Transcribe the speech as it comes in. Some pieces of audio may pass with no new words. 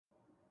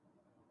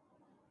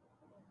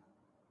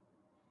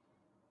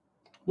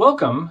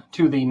Welcome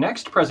to the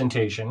next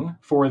presentation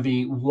for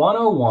the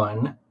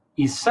 101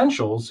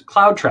 Essentials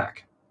Cloud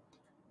Track.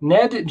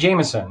 Ned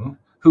Jamieson,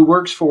 who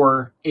works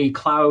for a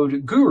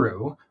cloud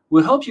guru,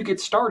 will help you get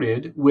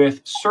started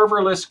with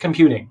serverless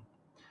computing.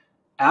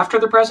 After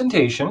the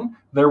presentation,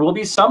 there will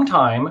be some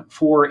time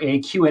for a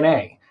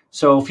Q&A,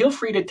 so feel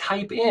free to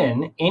type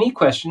in any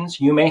questions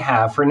you may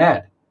have for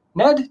Ned.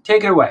 Ned,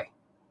 take it away.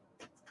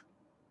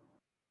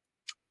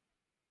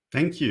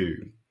 Thank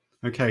you.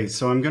 Okay,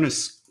 so I'm going to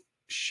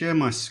share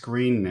my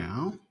screen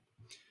now,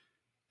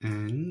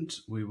 and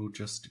we will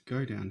just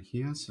go down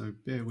here. So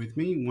bear with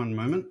me one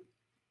moment.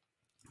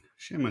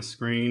 Share my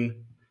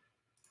screen.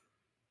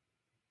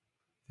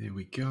 There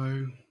we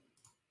go.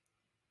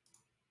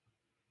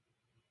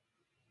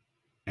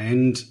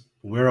 And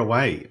we're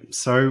away.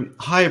 So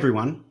hi,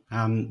 everyone.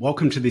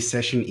 Welcome to this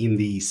session in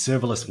the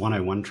Serverless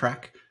 101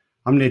 track.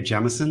 I'm Ned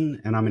Jamieson,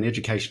 and I'm an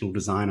educational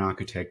design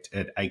architect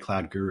at A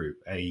Cloud Guru,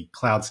 a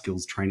cloud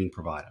skills training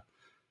provider.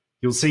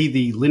 You'll see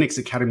the Linux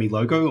Academy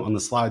logo on the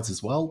slides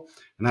as well,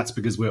 and that's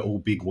because we're all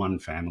big one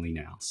family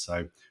now.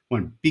 So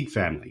one big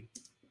family.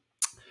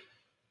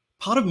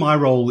 Part of my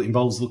role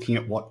involves looking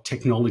at what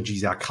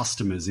technologies our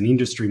customers and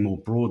industry more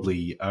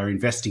broadly are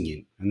investing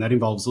in. And that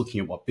involves looking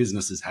at what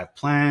businesses have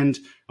planned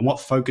and what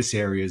focus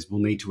areas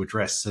we'll need to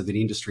address so that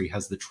industry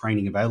has the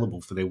training available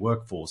for their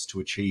workforce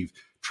to achieve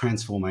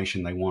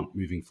transformation they want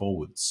moving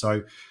forward.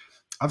 So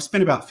I've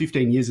spent about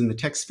 15 years in the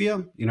tech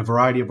sphere in a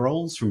variety of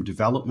roles, from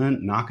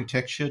development and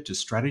architecture to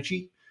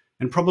strategy.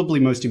 And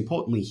probably most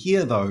importantly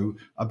here, though,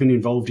 I've been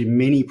involved in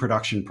many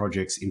production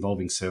projects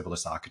involving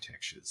serverless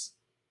architectures.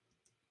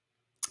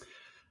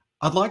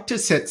 I'd like to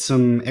set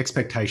some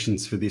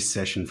expectations for this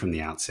session from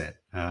the outset.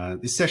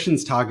 This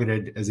session's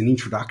targeted as an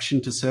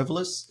introduction to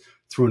serverless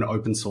through an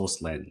open source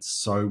lens.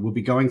 So we'll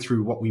be going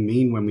through what we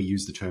mean when we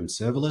use the term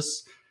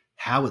serverless,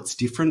 how it's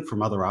different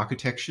from other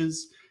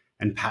architectures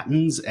and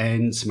patterns,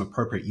 and some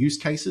appropriate use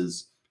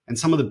cases, and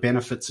some of the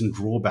benefits and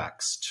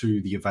drawbacks to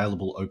the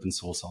available open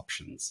source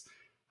options.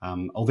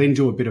 I'll then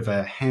do a bit of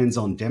a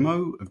hands-on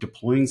demo of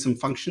deploying some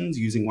functions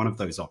using one of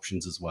those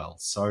options as well.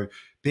 So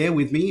bear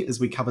with me as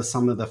we cover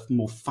some of the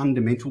more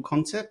fundamental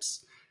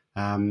concepts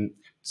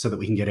so that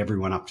we can get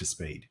everyone up to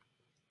speed.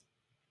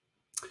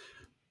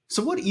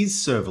 So what is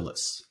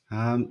serverless?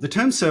 The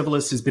term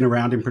serverless has been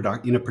around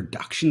in a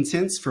production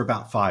sense for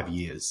about 5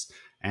 years.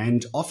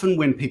 And often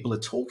when people are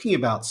talking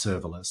about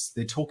serverless,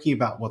 they're talking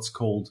about what's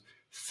called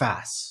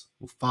FaaS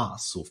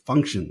or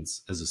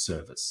functions as a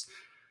service.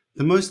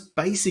 The most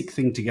basic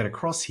thing to get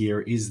across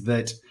here is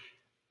that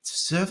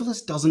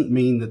serverless doesn't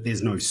mean that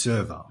there's no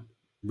server.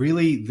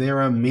 Really,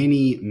 there are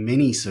many,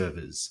 many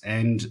servers,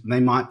 and they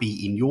might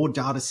be in your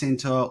data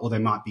center or they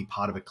might be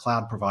part of a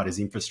cloud provider's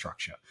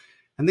infrastructure.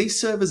 And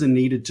these servers are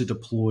needed to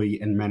deploy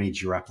and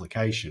manage your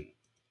application.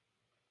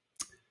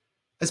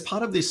 As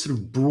part of this sort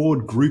of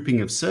broad grouping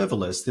of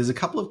serverless, there's a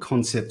couple of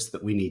concepts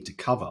that we need to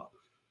cover: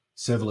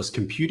 serverless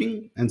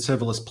computing and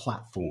serverless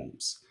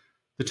platforms.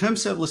 The term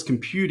serverless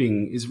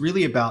computing is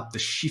really about the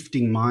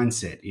shifting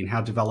mindset in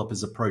how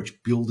developers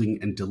approach building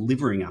and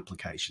delivering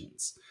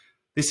applications.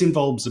 This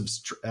involves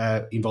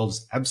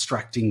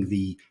abstracting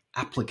the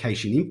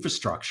application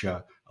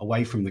infrastructure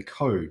away from the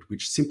code,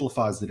 which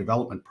simplifies the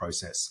development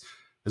process,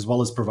 as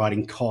well as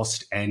providing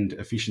cost and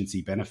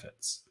efficiency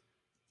benefits.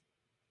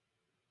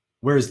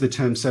 Whereas the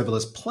term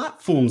serverless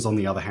platforms, on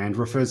the other hand,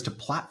 refers to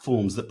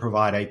platforms that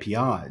provide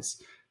APIs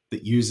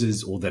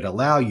that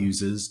allow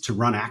users to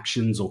run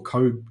actions or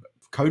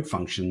code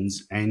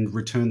functions and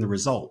return the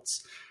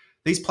results.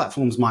 These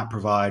platforms might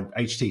provide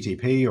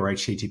HTTP or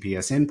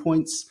HTTPS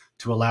endpoints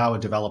to allow a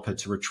developer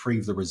to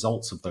retrieve the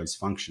results of those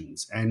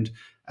functions. And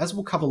as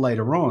we'll cover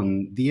later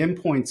on, the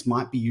endpoints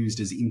might be used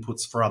as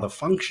inputs for other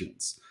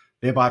functions,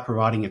 thereby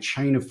providing a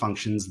chain of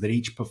functions that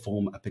each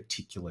perform a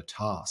particular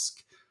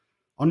task.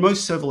 On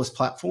most serverless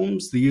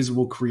platforms, the user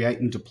will create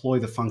and deploy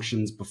the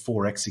functions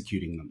before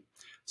executing them.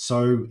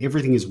 So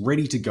everything is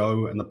ready to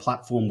go, and the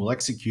platform will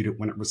execute it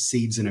when it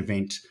receives an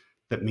event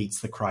that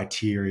meets the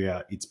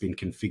criteria it's been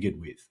configured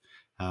with.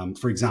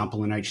 For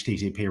example, an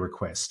HTTP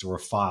request or a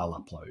file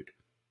upload.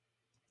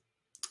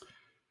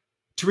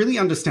 To really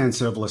understand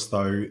serverless,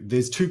 though,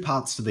 there's two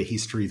parts to the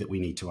history that we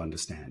need to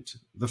understand.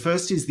 The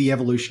first is the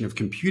evolution of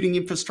computing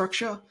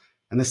infrastructure,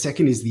 and the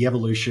second is the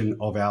evolution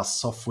of our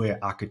software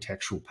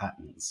architectural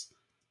patterns.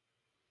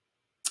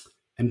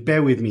 And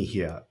bear with me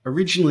here.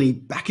 Originally,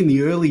 back in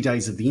the early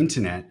days of the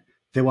internet,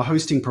 there were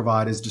hosting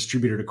providers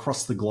distributed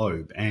across the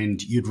globe,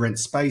 and you'd rent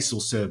space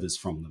or servers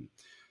from them.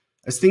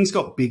 As things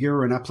got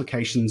bigger and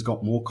applications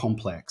got more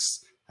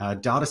complex,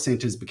 data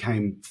centers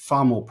became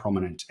far more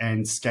prominent,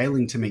 and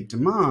scaling to meet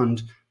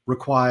demand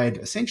required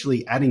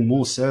essentially adding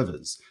more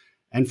servers.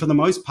 And for the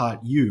most part,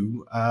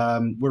 you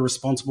were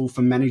responsible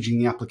for managing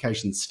the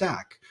application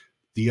stack,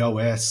 the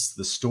OS,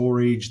 the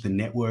storage, the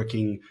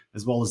networking,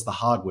 as well as the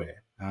hardware.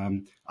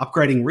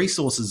 Upgrading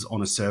resources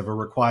on a server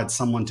required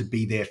someone to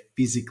be there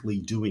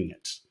physically doing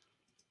it.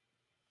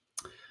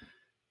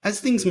 As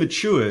things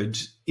matured,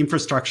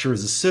 infrastructure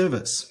as a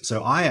service,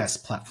 so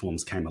IaaS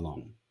platforms came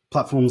along.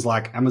 Platforms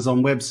like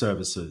Amazon Web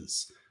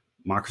Services,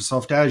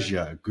 Microsoft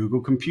Azure, Google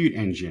Compute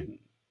Engine,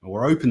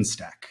 or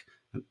OpenStack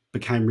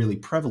became really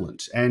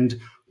prevalent. And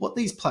what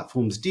these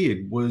platforms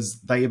did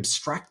was they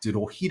abstracted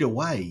or hid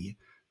away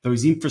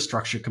those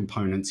infrastructure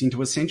components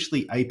into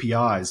essentially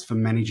APIs for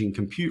managing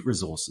compute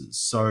resources.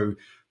 So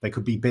they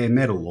could be bare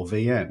metal or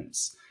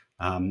VMs,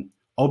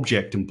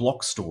 object and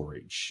block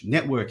storage,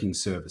 networking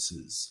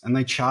services, and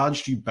they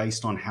charged you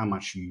based on how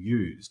much you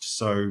used.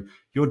 So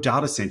your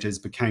data centers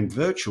became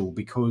virtual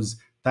because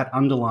that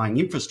underlying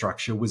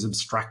infrastructure was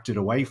abstracted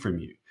away from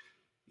you.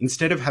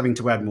 Instead of having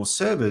to add more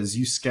servers,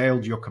 you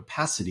scaled your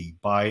capacity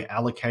by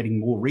allocating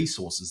more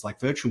resources like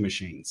virtual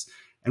machines.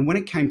 And when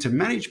it came to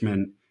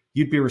management,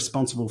 you'd be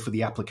responsible for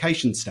the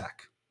application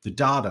stack, the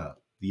data,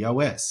 the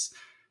OS,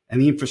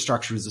 and the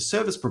infrastructure as a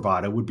service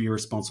provider would be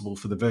responsible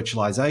for the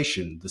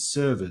virtualization, the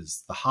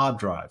servers, the hard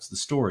drives, the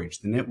storage,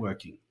 the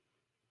networking.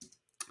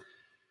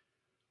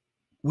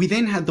 We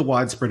then had the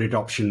widespread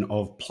adoption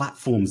of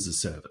platforms as a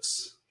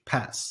service,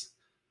 PaaS,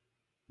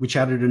 which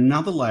added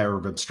another layer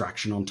of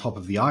abstraction on top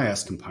of the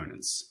IaaS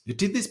components. It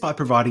did this by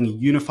providing a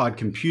unified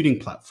computing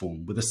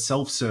platform with a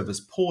self-service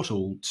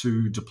portal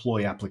to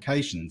deploy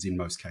applications in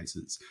most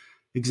cases.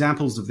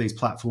 Examples of these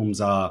platforms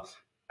are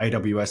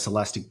AWS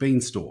Elastic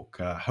Beanstalk,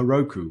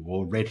 Heroku,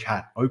 or Red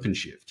Hat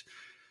OpenShift.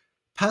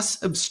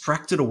 PaaS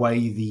abstracted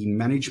away the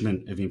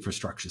management of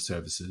infrastructure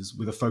services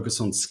with a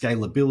focus on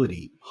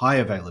scalability, high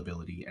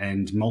availability,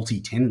 and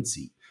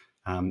multi-tenancy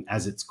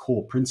as its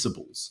core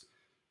principles.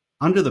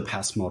 Under the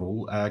PaaS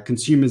model,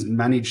 consumers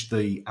managed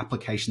the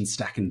application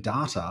stack and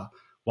data,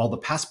 while the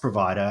PaaS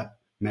provider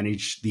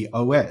managed the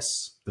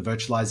OS, the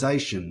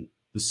virtualization,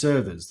 the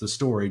servers, the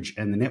storage,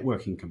 and the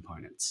networking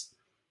components.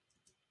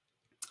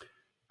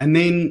 And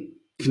then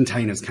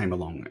containers came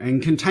along,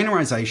 and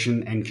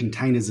containerization and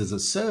containers as a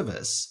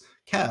service,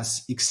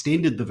 CaaS,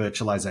 extended the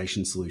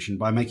virtualization solution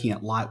by making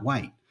it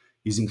lightweight,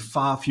 using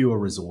far fewer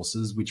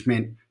resources, which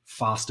meant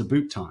faster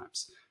boot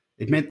times.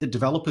 It meant that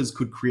developers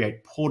could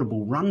create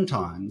portable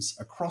runtimes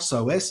across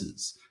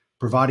OSs,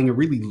 providing a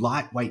really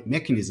lightweight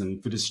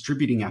mechanism for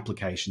distributing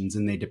applications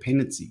and their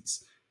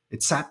dependencies.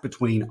 It sat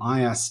between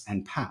IaaS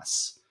and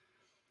PaaS.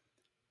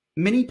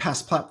 Many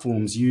PaaS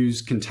platforms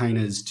use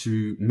containers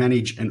to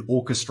manage and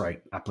orchestrate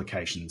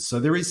applications,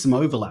 so there is some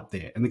overlap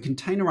there, and the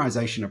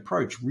containerization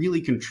approach really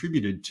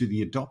contributed to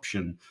the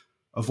adoption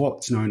of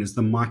what's known as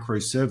the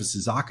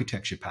microservices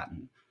architecture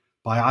pattern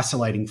by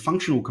isolating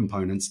functional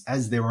components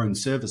as their own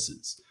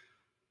services.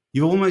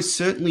 You've almost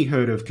certainly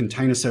heard of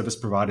container service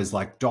providers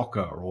like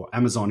Docker or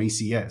Amazon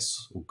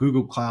ECS or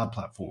Google Cloud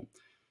Platform.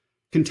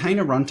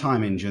 Container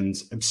runtime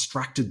engines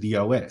abstracted the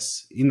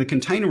OS. In the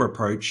container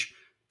approach,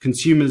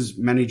 consumers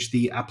manage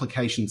the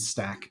application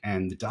stack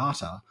and the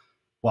data,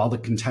 while the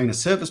container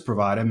service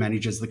provider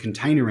manages the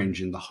container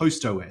engine, the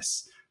host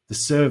OS, the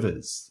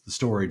servers, the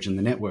storage, and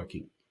the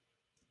networking.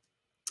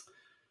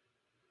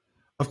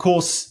 Of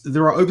course,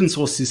 there are open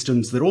source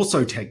systems that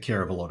also take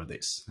care of a lot of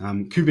this,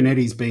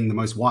 Kubernetes being the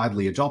most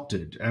widely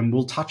adopted, and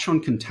we'll touch on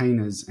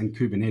containers and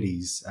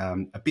Kubernetes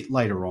a bit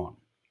later on.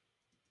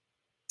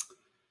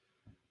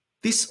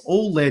 This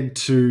all led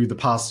to the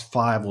past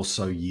 5 or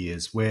so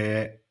years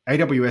where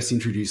AWS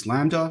introduced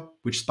Lambda,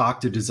 which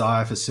sparked a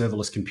desire for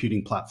serverless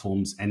computing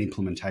platforms and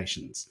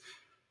implementations.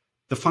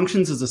 The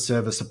functions as a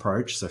service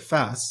approach, so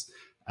FaaS,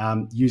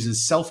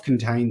 uses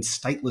self-contained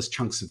stateless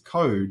chunks of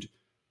code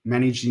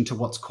managed into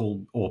what's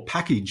called, or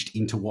packaged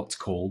into what's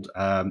called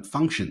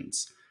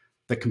functions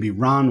that can be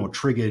run or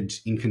triggered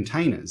in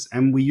containers.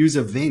 And we use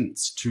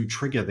events to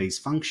trigger these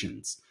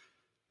functions.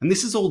 And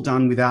this is all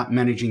done without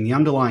managing the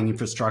underlying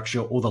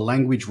infrastructure or the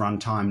language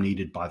runtime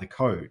needed by the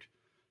code.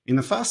 In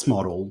the FaaS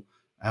model,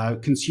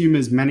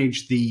 consumers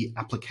manage the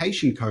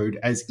application code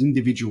as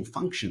individual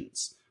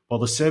functions, while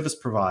the serverless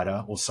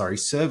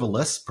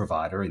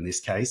provider in this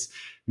case,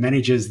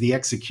 manages the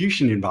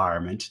execution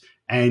environment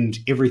and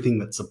everything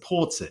that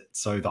supports it.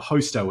 So the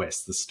host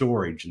OS, the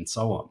storage, and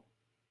so on.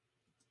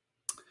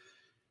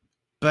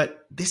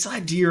 But this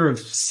idea of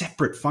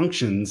separate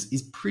functions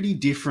is pretty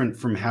different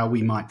from how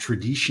we might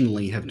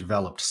traditionally have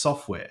developed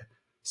software.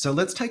 So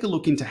let's take a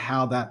look into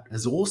how that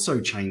has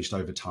also changed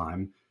over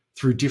time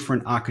through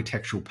different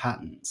architectural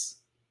patterns.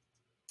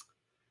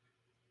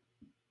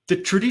 The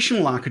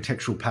traditional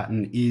architectural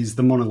pattern is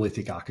the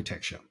monolithic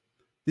architecture.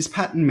 This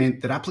pattern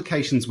meant that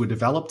applications were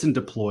developed and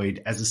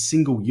deployed as a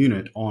single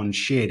unit on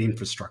shared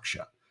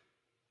infrastructure.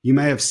 You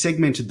may have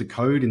segmented the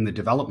code in the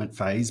development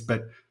phase,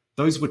 but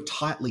those were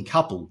tightly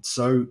coupled,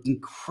 so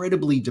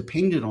incredibly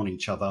dependent on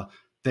each other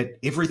that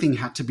everything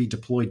had to be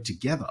deployed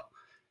together.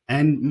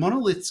 And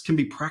monoliths can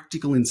be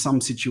practical in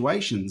some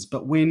situations,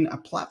 but when a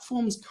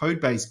platform's code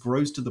base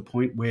grows to the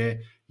point where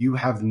you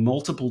have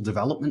multiple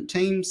development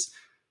teams,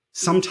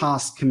 some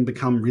tasks can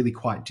become really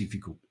quite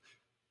difficult.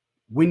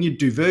 When you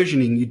do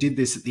versioning, you did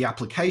this at the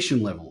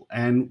application level.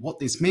 And what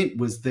this meant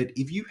was that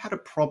if you had a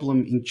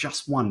problem in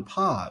just one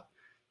part,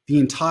 the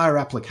entire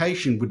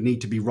application would need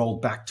to be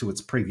rolled back to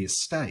its previous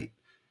state.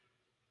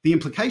 The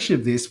implication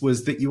of this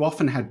was that you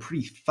often had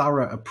pretty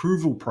thorough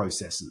approval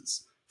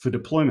processes for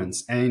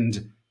deployments,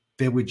 and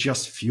there were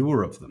just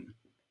fewer of them.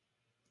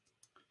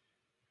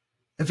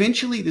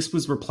 Eventually, this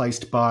was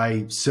replaced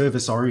by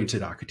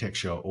service-oriented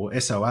architecture, or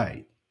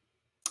SOA.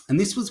 And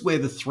this was where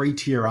the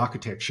three-tier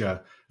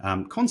architecture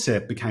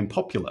concept became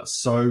popular.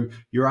 So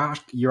your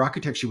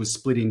architecture was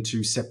split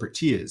into separate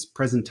tiers: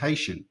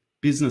 presentation,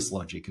 business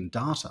logic, and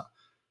data.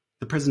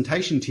 The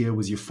presentation tier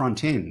was your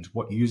front end,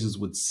 what users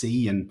would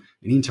see and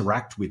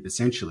interact with,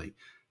 essentially.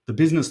 The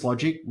business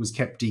logic was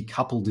kept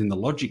decoupled in the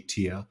logic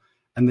tier,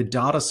 and the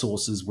data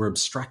sources were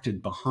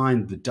abstracted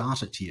behind the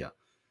data tier.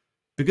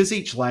 Because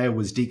each layer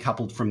was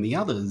decoupled from the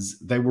others,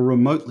 they were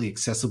remotely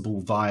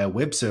accessible via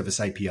web service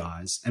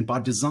APIs, and by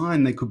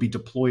design, they could be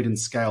deployed and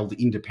scaled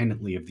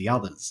independently of the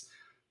others.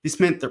 This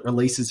meant that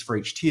releases for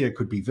each tier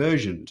could be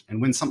versioned,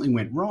 and when something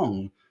went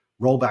wrong,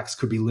 rollbacks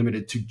could be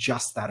limited to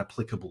just that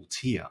applicable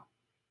tier.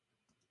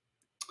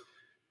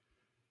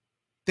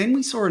 Then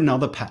we saw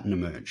another pattern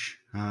emerge.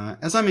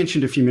 As I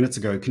mentioned a few minutes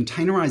ago,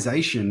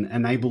 containerization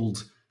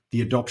enabled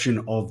the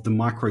adoption of the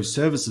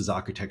microservices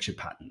architecture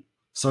pattern.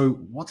 So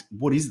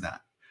what is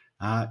that?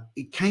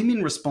 It came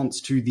in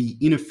response to the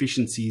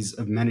inefficiencies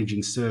of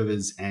managing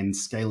servers and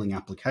scaling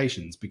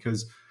applications,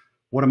 because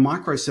what a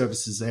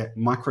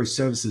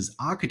microservices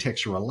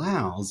architecture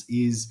allows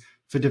is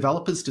for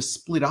developers to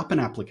split up an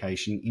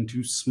application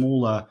into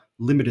smaller,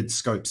 limited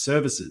scope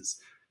services,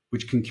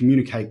 which can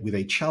communicate with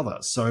each other.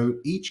 So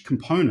each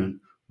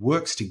component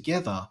works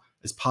together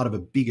as part of a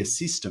bigger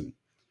system,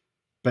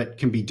 but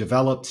can be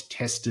developed,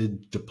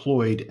 tested,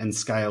 deployed, and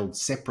scaled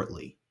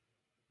separately.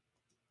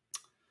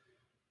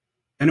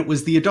 And it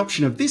was the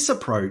adoption of this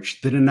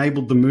approach that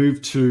enabled the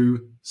move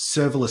to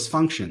serverless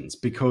functions,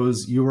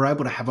 because you were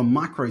able to have a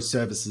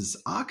microservices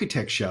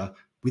architecture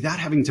without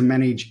having to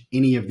manage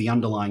any of the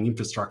underlying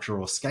infrastructure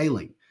or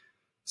scaling.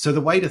 So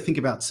the way to think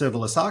about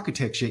serverless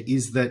architecture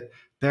is that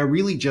they're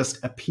really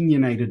just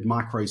opinionated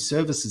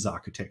microservices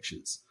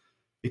architectures.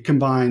 It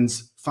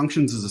combines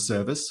functions as a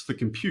service for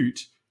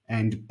compute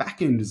and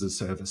backend as a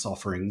service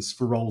offerings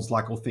for roles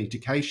like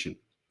authentication,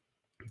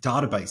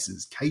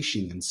 databases,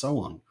 caching, and so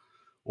on.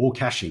 Or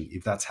caching,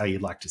 if that's how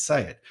you'd like to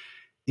say it.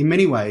 In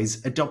many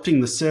ways,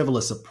 adopting the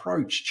serverless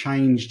approach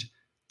changed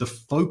the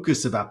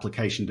focus of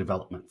application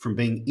development from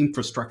being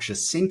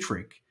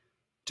infrastructure-centric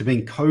to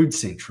being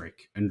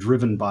code-centric and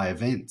driven by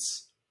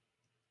events.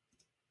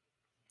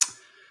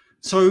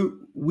 So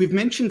we've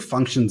mentioned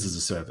functions as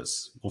a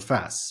service, or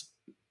FaaS,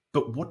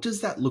 but what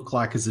does that look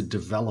like as a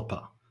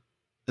developer?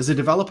 As a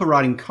developer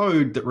writing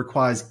code that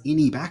requires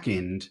any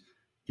backend,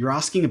 you're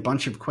asking a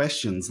bunch of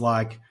questions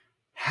like,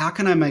 how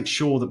can I make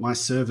sure that my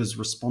servers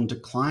respond to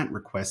client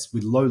requests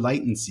with low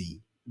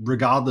latency,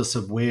 regardless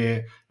of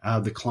where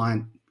the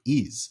client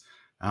is?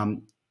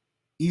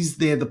 Is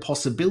there the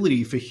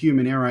possibility for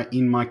human error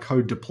in my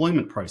code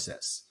deployment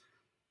process?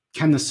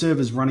 Can the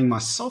servers running my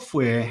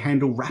software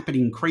handle rapid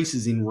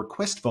increases in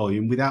request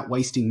volume without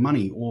wasting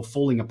money or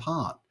falling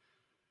apart?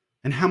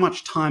 And how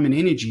much time and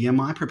energy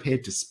am I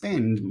prepared to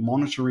spend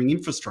monitoring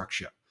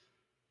infrastructure?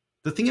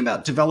 The thing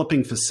about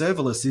developing for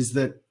serverless is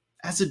that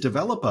as a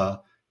developer,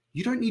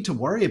 you don't need to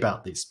worry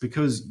about this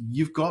because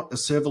you've got a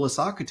serverless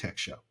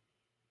architecture.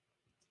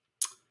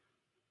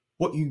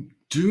 What you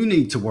do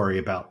need to worry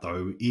about,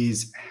 though,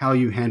 is how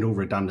you handle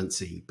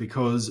redundancy,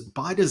 because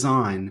by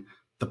design,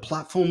 the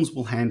platforms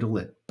will handle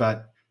it,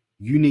 but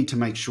you need to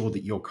make sure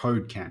that your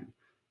code can.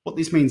 What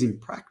this means in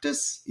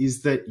practice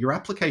is that your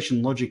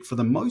application logic, for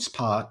the most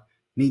part,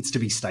 needs to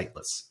be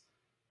stateless.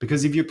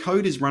 Because if your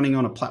code is running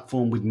on a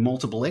platform with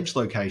multiple edge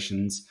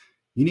locations,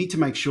 you need to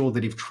make sure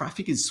that if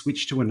traffic is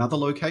switched to another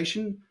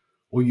location,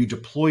 or you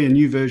deploy a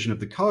new version of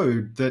the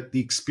code, that the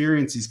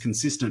experience is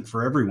consistent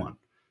for everyone.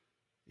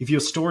 If you're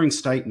storing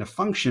state in a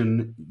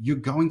function, you're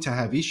going to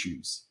have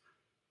issues.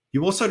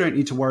 You also don't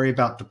need to worry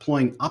about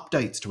deploying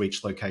updates to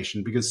each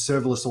location, because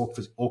serverless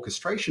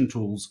orchestration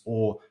tools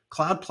or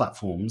cloud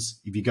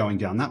platforms, if you're going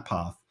down that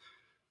path,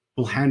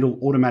 will handle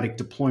automatic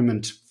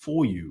deployment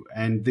for you,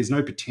 and there's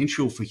no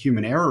potential for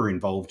human error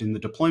involved in the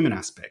deployment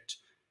aspect.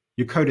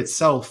 Your code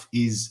itself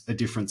is a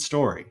different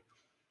story.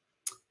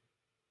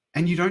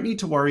 And you don't need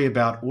to worry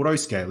about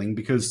auto-scaling,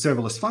 because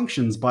serverless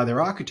functions, by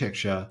their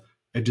architecture,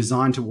 are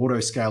designed to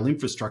auto-scale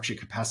infrastructure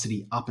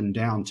capacity up and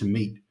down to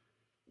meet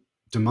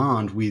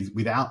demand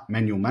without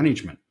manual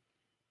management.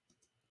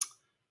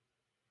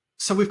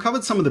 So we've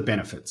covered some of the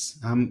benefits,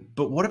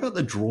 but what about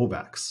the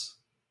drawbacks?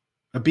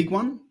 A big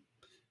one?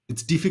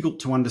 It's difficult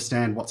to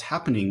understand what's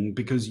happening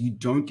because you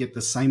don't get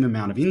the same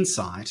amount of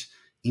insight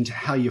into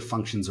how your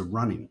functions are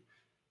running,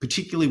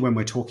 particularly when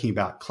we're talking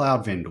about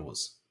cloud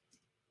vendors.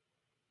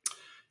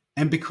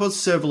 And because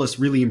serverless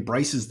really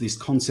embraces this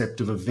concept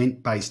of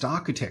event-based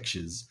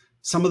architectures,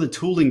 some of the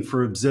tooling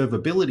for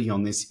observability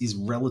on this is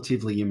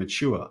relatively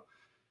immature.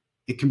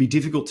 It can be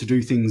difficult to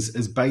do things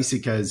as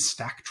basic as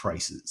stack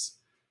traces.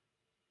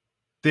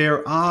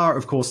 There are,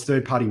 of course,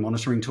 third-party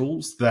monitoring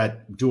tools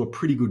that do a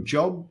pretty good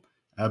job,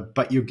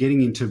 but you're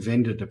getting into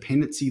vendor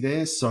dependency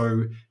there,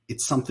 so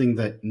it's something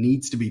that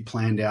needs to be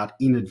planned out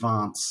in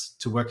advance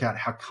to work out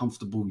how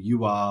comfortable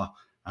you are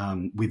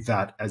with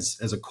that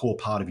as a core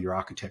part of your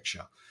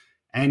architecture.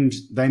 And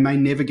they may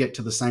never get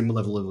to the same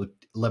level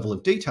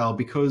of detail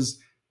because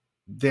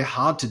they're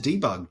hard to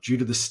debug due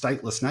to the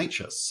stateless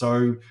nature.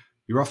 So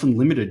you're often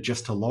limited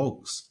just to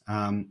logs.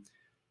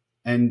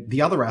 And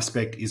the other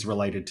aspect is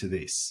related to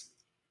this.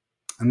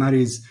 And that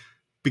is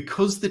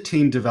because the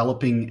team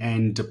developing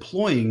and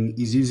deploying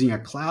is using a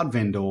cloud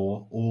vendor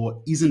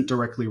or isn't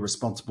directly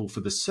responsible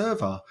for the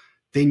server,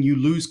 then you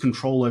lose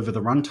control over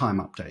the runtime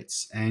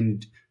updates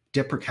and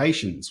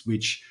deprecations,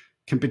 which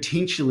can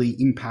potentially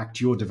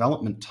impact your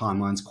development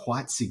timelines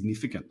quite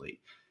significantly.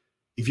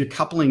 If you're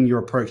coupling your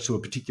approach to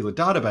a particular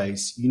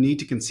database, you need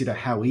to consider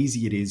how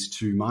easy it is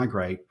to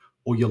migrate,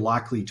 or you're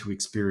likely to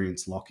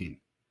experience lock-in.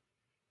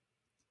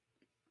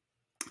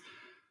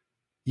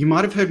 You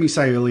might have heard me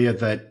say earlier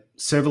that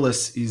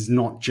serverless is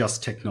not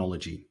just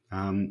technology.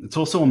 It's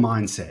also a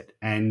mindset,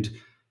 and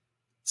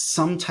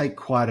some take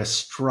quite a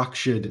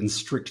structured and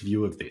strict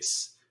view of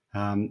this.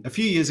 A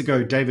few years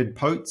ago, David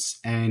Potes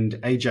and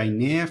AJ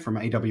Nair from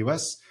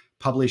AWS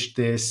published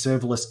their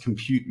Serverless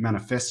Compute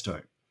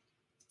Manifesto.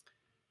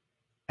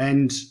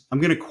 And I'm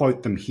going to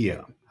quote them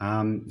here.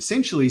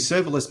 Essentially,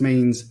 serverless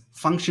means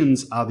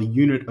functions are the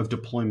unit of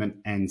deployment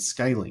and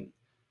scaling.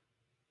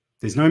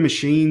 There's no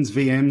machines,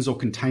 VMs, or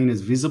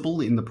containers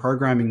visible in the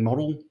programming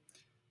model.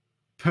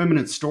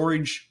 Permanent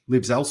storage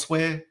lives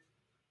elsewhere.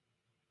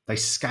 They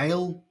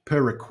scale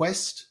per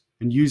request,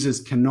 and users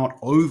cannot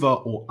over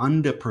or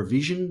under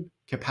provision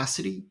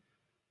capacity.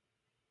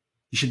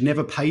 You should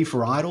never pay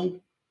for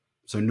idle,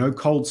 so no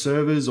cold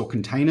servers or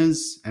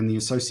containers and the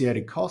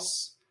associated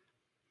costs.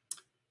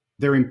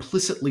 They're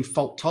implicitly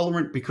fault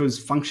tolerant because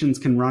functions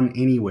can run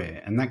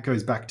anywhere, and that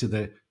goes back to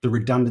the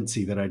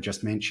redundancy that I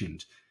just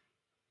mentioned.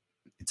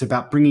 It's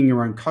about bringing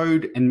your own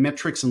code, and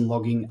metrics and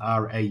logging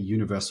are a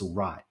universal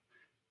right.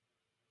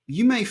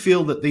 You may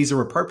feel that these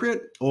are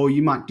appropriate, or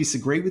you might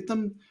disagree with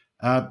them,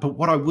 but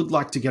what I would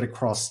like to get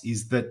across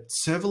is that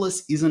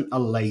serverless isn't a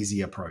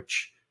lazy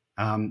approach.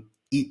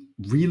 It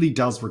really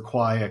does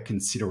require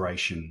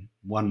consideration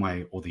one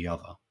way or the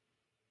other.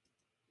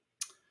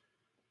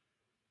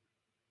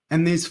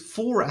 And there's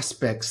 4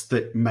 aspects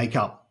that make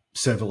up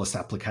serverless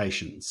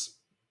applications.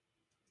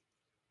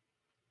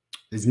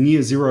 There's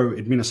near zero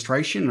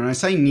administration, and I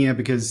say near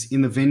because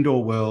in the vendor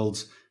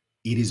world,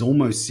 it is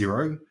almost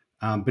zero.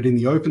 But in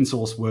the open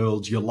source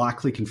world, you're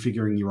likely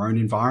configuring your own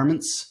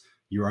environments,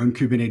 your own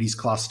Kubernetes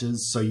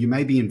clusters, so you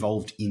may be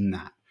involved in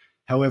that.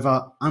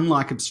 However,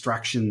 unlike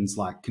abstractions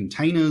like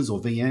containers or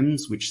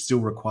VMs, which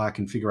still require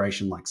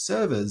configuration like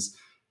servers,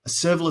 a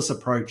serverless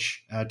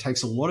approach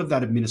takes a lot of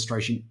that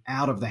administration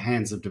out of the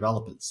hands of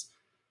developers.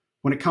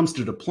 When it comes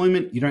to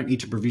deployment, you don't need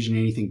to provision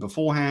anything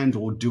beforehand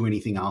or do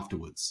anything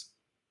afterwards.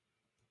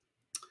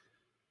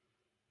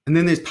 And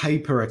then there's pay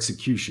per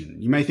execution.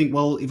 You may think,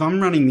 well, if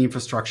I'm running the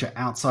infrastructure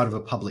outside of a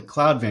public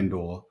cloud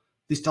vendor,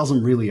 this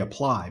doesn't really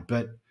apply,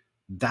 but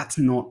that's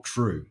not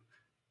true.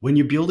 When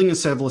you're building a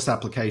serverless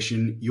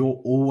application, you're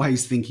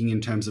always thinking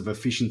in terms of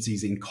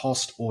efficiencies in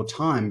cost or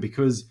time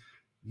because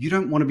you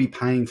don't want to be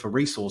paying for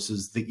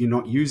resources that you're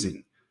not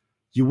using.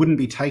 You wouldn't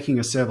be taking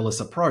a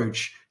serverless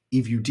approach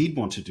if you did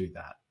want to do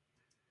that.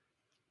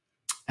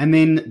 And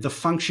then the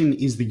function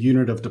is the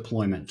unit of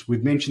deployment.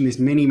 We've mentioned this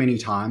many, many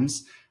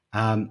times.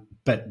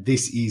 But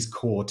this is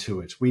core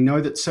to it. We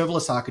know that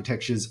serverless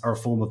architectures are a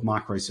form of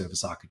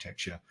microservice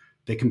architecture.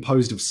 They're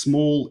composed of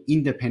small,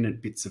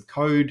 independent bits of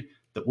code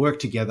that work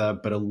together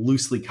but are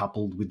loosely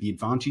coupled, with the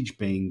advantage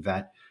being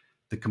that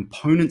the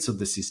components of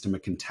the system are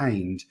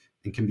contained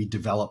and can be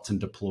developed and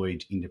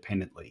deployed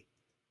independently.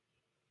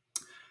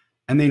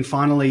 And then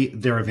finally,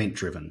 they're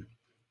event-driven.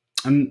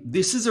 And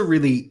this is a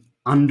really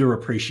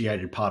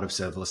underappreciated part of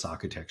serverless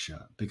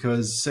architecture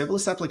because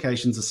serverless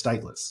applications are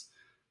stateless.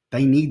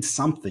 They need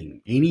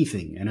something,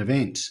 anything, an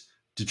event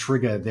to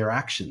trigger their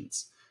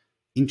actions.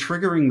 In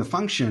triggering the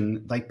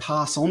function, they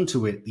pass on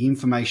to it the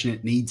information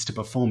it needs to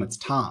perform its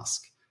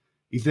task.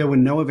 If there were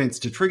no events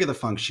to trigger the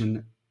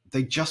function,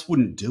 they just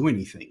wouldn't do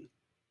anything.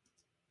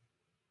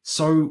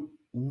 So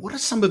what are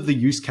some of the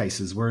use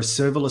cases where a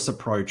serverless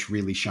approach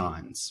really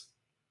shines?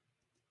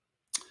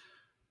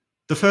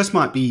 The first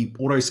might be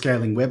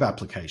auto-scaling web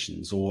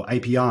applications or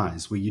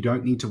APIs where you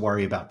don't need to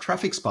worry about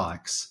traffic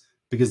spikes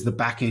because the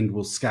backend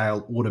will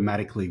scale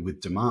automatically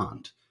with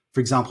demand. For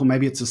example,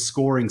 maybe it's a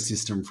scoring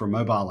system for a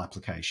mobile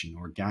application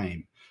or a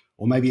game,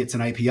 or maybe it's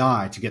an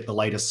API to get the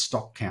latest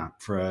stock count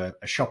for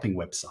a shopping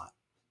website.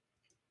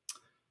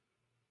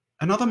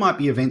 Another might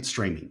be event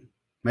streaming.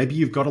 Maybe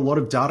you've got a lot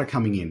of data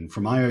coming in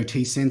from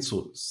IoT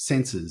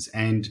sensors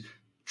and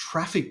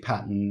traffic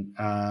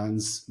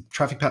patterns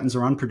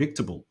are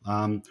unpredictable,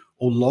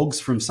 or logs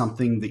from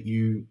something that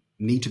you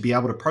need to be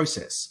able to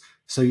process.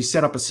 So you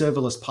set up a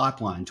serverless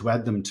pipeline to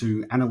add them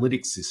to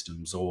analytics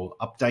systems or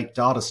update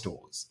data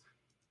stores.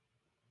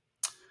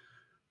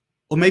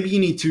 Or maybe you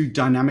need to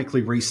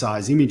dynamically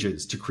resize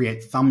images to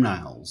create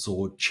thumbnails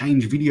or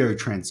change video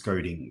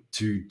transcoding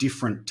to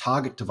different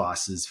target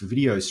devices for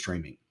video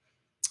streaming.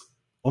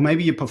 Or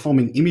maybe you're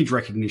performing image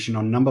recognition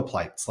on number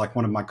plates like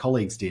one of my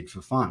colleagues did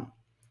for fun.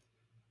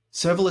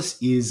 Serverless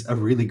is a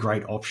really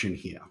great option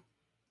here.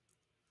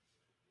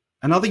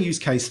 Another use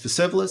case for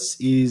serverless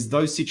is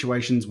those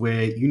situations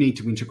where you need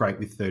to integrate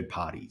with third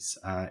parties.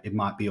 It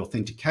might be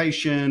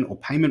authentication or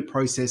payment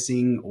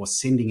processing or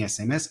sending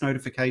SMS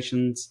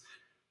notifications.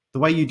 The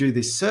way you do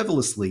this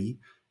serverlessly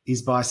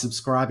is by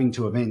subscribing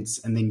to events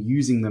and then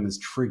using them as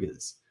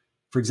triggers.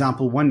 For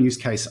example, one use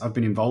case I've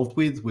been involved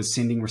with was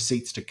sending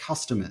receipts to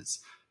customers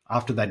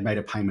after they'd made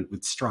a payment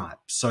with Stripe.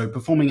 So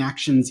performing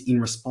actions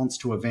in response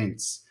to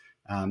events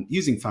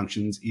using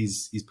functions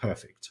is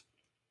perfect.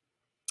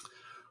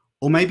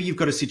 Or maybe you've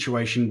got a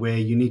situation where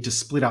you need to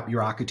split up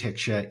your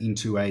architecture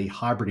into a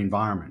hybrid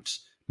environment.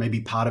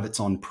 Maybe part of it's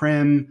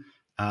on-prem,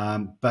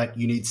 but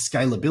you need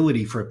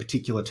scalability for a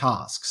particular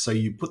task. So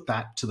you put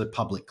that to the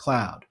public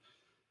cloud.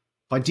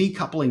 By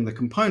decoupling the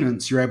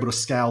components, you're able to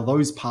scale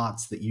those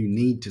parts that you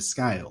need to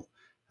scale.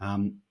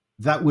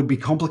 That would be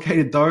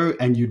complicated though,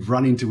 and you'd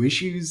run into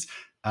issues,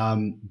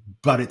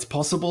 but it's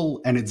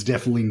possible and it's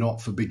definitely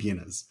not for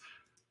beginners.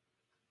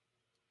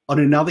 On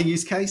another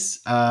use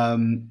case,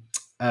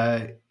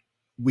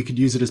 we could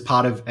use it as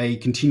part of a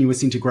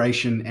continuous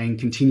integration and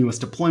continuous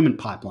deployment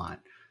pipeline,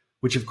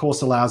 which of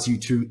course allows you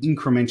to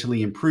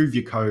incrementally improve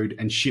your code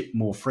and ship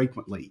more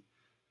frequently.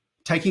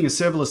 Taking a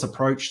serverless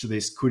approach to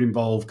this could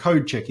involve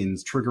code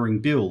check-ins,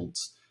 triggering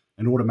builds,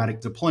 and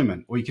automatic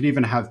deployment, or you could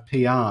even have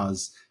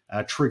PRs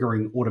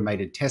triggering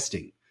automated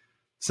testing.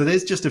 So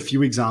there's just a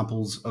few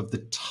examples of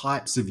the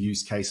types of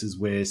use cases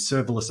where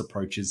serverless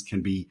approaches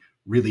can be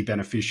really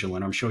beneficial,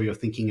 and I'm sure you're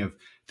thinking of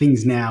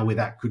things now where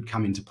that could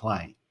come into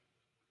play.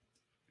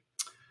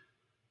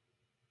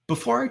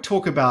 Before I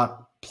talk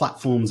about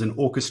platforms and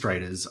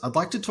orchestrators, I'd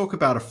like to talk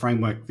about a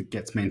framework that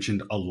gets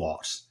mentioned a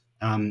lot.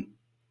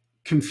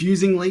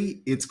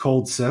 Confusingly, it's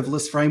called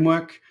Serverless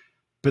Framework,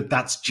 but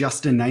that's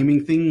just a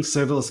naming thing.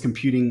 Serverless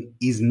computing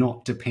is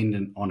not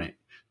dependent on it,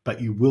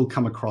 but you will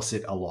come across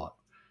it a lot.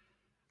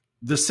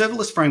 The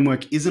Serverless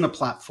Framework isn't a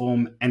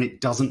platform and it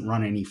doesn't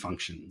run any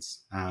functions.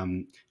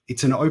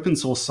 It's an open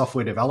source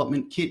software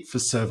development kit for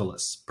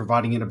serverless,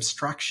 providing an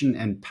abstraction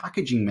and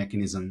packaging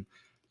mechanism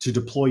to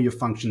deploy your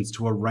functions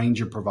to a range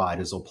of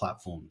providers or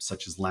platforms,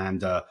 such as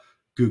Lambda,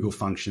 Google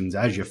Functions,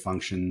 Azure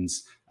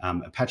Functions,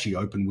 Apache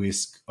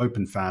OpenWhisk,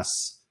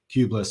 OpenFaaS,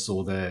 Kubeless,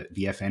 or the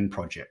FN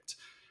project.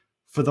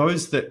 For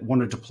those that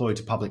want to deploy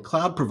to public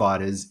cloud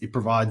providers, it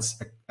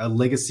provides a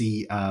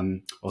legacy,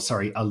 a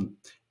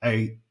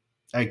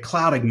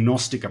cloud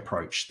agnostic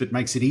approach that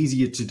makes it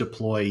easier to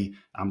deploy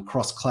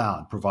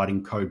cross-cloud,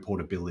 providing code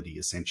portability,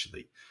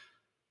 essentially.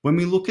 When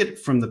we look at it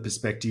from the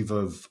perspective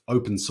of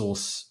open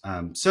source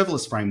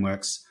serverless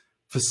frameworks,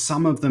 for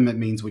some of them, it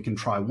means we can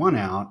try one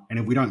out, and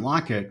if we don't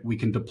like it, we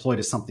can deploy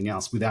to something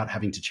else without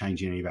having to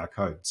change any of our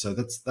code. So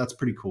that's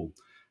pretty cool.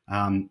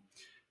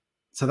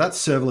 So that's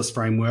serverless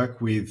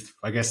framework with,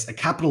 I guess, a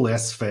capital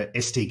S for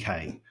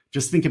SDK.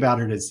 Just think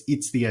about it as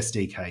it's the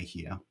SDK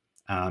here,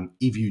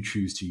 if you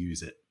choose to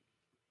use it.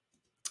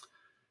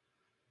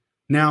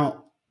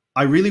 Now,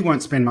 I really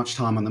won't spend much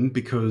time on them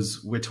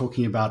because we're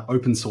talking about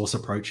open source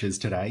approaches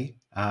today,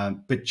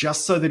 but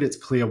just so that it's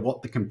clear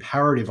what the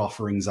comparative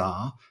offerings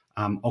are,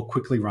 I'll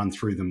quickly run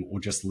through them or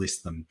just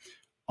list them.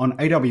 On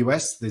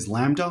AWS, there's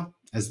Lambda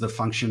as the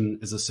function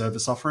as a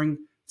service offering.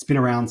 It's been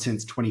around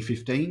since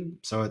 2015,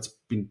 so it's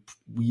been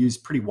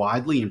used pretty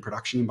widely in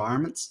production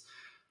environments.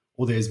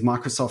 Or there's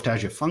Microsoft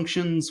Azure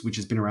Functions, which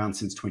has been around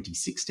since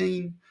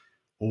 2016,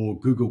 or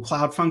Google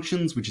Cloud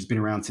Functions, which has been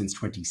around since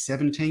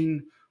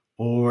 2017,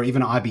 or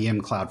even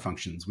IBM Cloud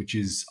Functions, which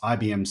is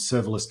IBM's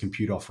serverless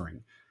compute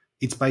offering.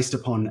 It's based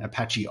upon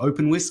Apache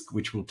OpenWhisk,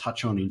 which we'll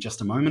touch on in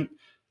just a moment,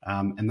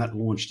 and that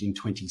launched in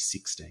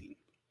 2016.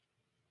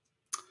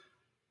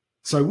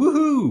 So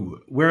woohoo,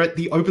 we're at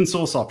the open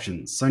source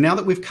options. So now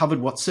that we've covered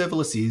what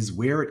serverless is,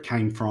 where it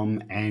came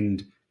from,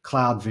 and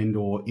cloud vendor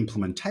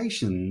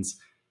implementations,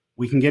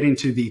 we can get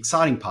into the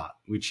exciting part,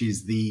 which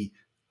is the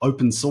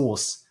open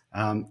source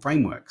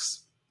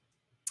frameworks.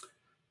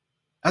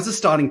 As a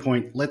starting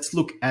point, let's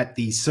look at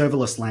the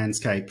serverless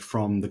landscape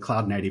from the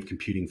Cloud Native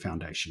Computing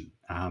Foundation.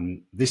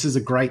 This is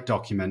a great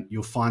document.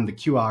 You'll find the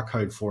QR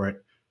code for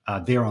it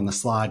there on the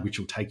slide, which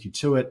will take you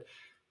to it.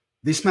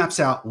 This maps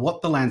out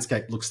what the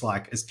landscape looks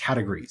like as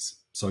categories.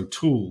 So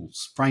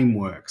tools,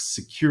 frameworks,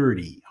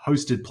 security,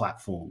 hosted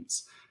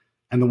platforms,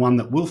 and the one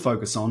that we'll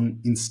focus on,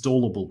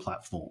 installable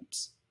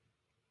platforms.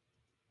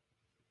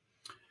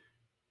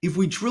 If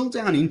we drill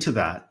down into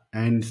that,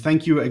 and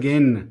thank you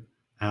again,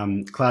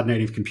 Cloud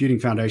Native Computing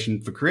Foundation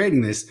for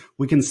creating this,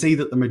 we can see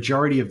that the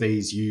majority of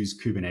these use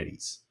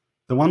Kubernetes.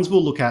 The ones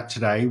we'll look at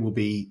today will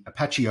be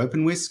Apache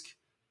OpenWhisk,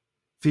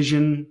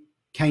 Fission,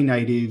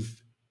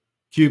 Knative,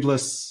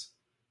 Kubeless,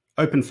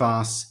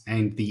 OpenFaaS,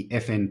 and the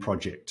FN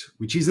project,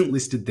 which isn't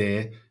listed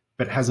there,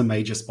 but has a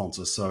major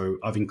sponsor, so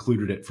I've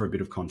included it for a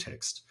bit of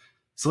context.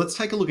 So let's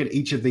take a look at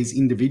each of these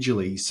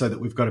individually so that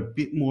we've got a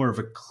bit more of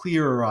a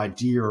clearer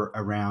idea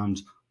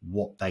around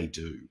what they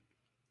do.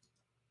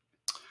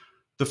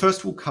 The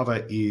first we'll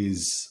cover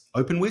is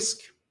OpenWhisk.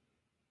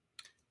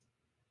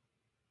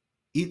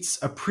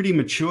 It's a pretty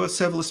mature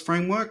serverless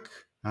framework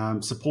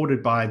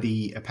supported by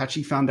the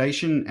Apache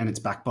Foundation, and it's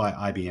backed by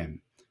IBM.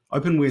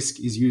 OpenWhisk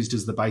is used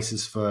as the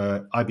basis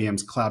for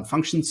IBM's Cloud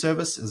Function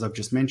Service, as I've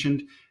just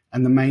mentioned,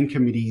 and the main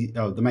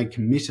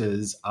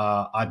committers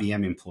are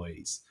IBM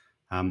employees.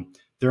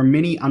 There are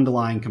many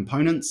underlying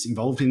components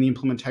involved in the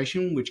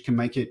implementation, which can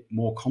make it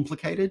more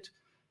complicated.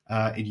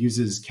 It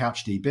uses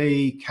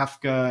CouchDB,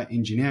 Kafka,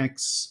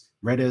 Nginx,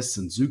 Redis,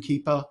 and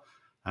Zookeeper.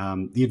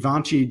 The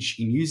advantage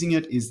in using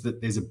it is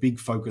that there's a big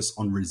focus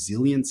on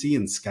resiliency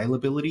and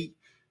scalability,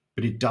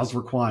 but it does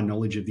require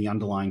knowledge of the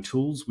underlying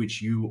tools,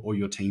 which you or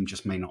your team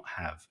just may not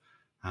have.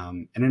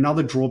 And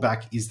another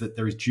drawback is that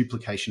there is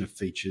duplication of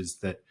features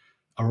that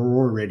are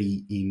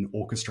already in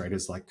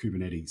orchestrators like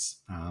Kubernetes,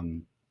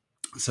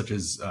 such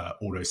as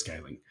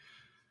auto-scaling.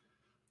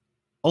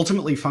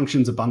 Ultimately,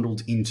 functions are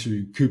bundled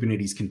into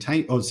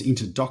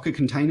into Docker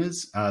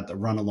containers that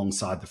run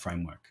alongside the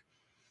framework.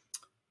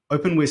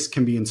 OpenWhisk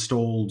can be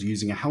installed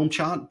using a Helm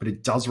chart, but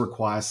it does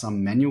require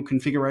some manual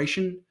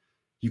configuration.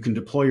 You can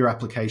deploy your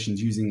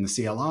applications using the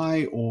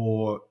CLI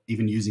or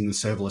even using the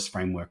serverless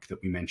framework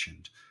that we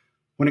mentioned.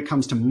 When it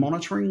comes to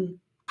monitoring,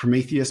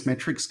 Prometheus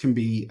metrics can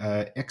be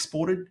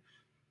exported.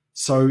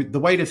 So the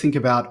way to think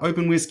about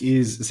OpenWhisk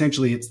is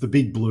essentially it's the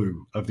big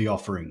blue of the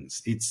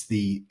offerings. It's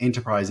the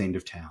enterprise end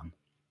of town.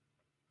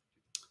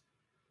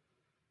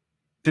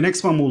 The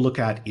next one we'll look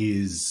at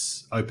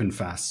is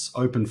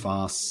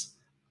OpenFaaS,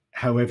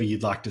 however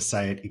you'd like to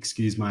say it,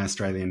 excuse my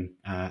Australian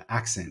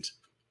accent.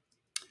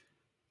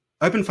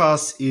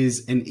 OpenFaaS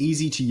is an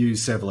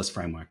easy-to-use serverless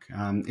framework.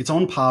 It's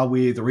on par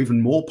with or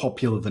even more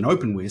popular than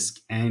OpenWhisk,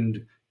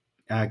 and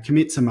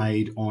commits are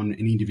made on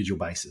an individual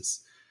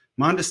basis.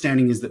 My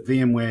understanding is that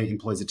VMware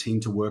employs a team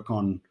to work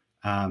on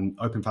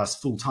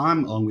OpenFaaS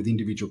full-time along with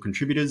individual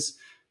contributors.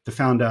 The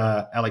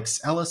founder,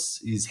 Alex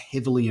Ellis, is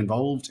heavily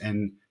involved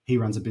and he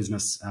runs a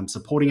business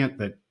supporting it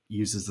that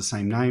uses the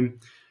same name.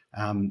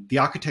 The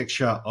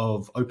architecture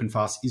of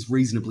OpenFaaS is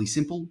reasonably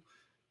simple.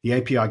 The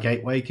API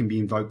gateway can be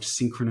invoked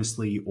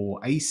synchronously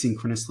or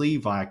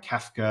asynchronously via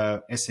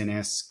Kafka,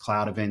 SNS,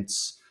 cloud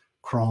events,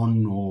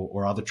 cron,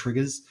 or other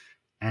triggers.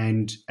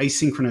 And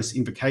asynchronous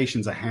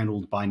invocations are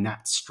handled by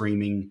NAT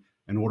streaming,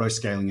 and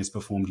auto-scaling is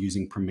performed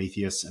using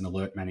Prometheus and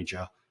Alert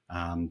Manager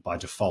by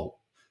default.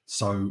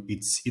 So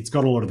it's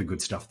got a lot of the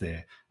good stuff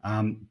there.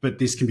 But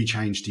this can be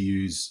changed to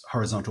use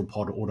horizontal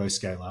pod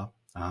autoscaler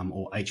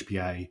or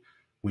HPA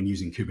when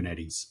using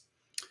Kubernetes.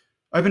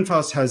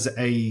 OpenFaaS has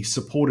a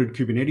supported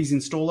Kubernetes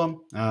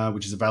installer,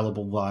 which is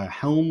available via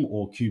Helm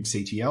or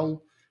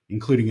kubectl,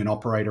 including an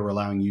operator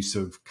allowing use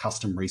of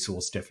custom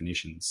resource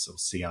definitions or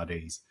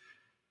CRDs.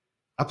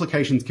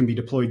 Applications can be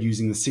deployed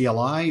using the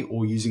CLI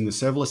or using the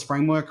serverless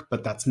framework,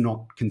 but that's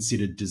not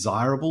considered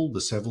desirable, the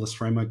serverless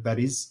framework that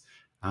is.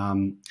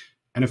 An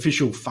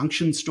official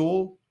function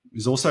store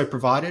is also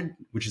provided,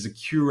 which is a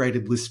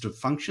curated list of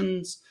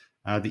functions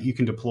that you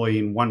can deploy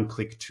in one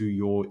click to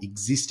your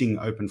existing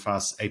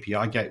OpenFaaS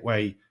API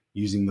gateway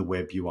using the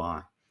web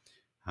UI.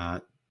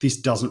 This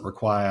doesn't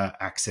require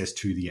access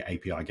to the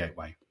API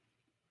gateway.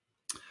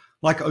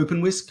 Like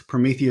OpenWhisk,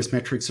 Prometheus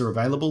metrics are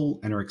available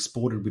and are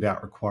exported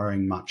without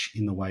requiring much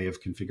in the way of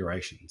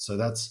configuration. So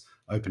that's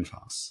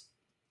OpenFaaS.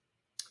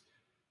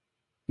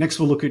 Next,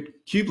 we'll look at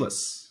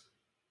Kubeless.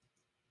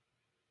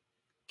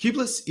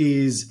 Kubeless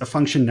is a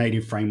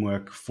function-native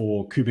framework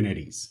for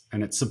Kubernetes,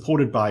 and it's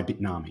supported by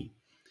Bitnami.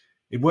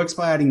 It works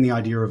by adding the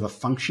idea of a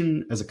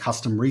function as a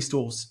custom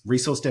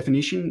resource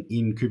definition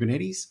in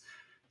Kubernetes.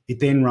 It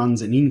then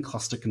runs an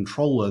in-cluster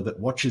controller that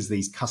watches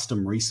these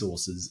custom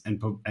resources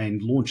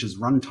and launches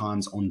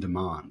runtimes on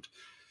demand.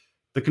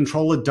 The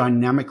controller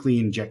dynamically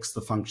injects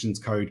the functions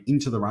code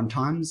into the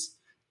runtimes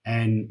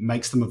and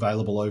makes them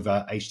available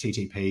over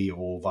HTTP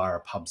or via a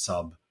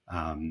pub/sub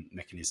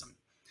mechanism.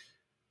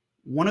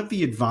 One of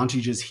the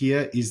advantages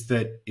here is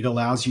that it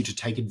allows you to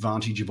take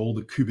advantage of all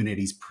the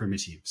Kubernetes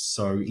primitives.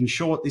 So in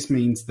short, this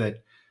means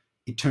that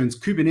it turns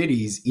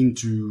Kubernetes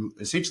into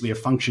essentially a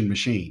function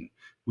machine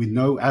with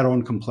no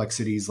add-on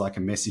complexities like a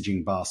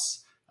messaging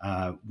bus,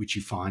 which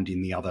you find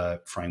in the other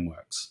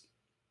frameworks.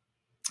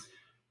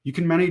 You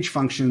can manage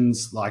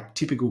functions like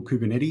typical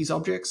Kubernetes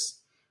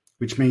objects,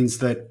 which means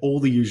that all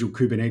the usual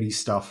Kubernetes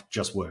stuff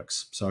just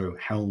works. So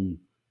Helm,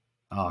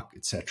 Arc,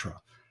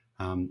 etc.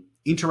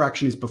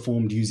 Interaction is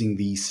performed using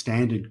the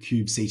standard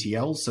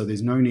kubectl, so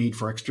there's no need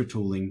for extra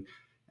tooling,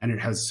 and it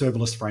has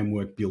serverless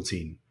framework built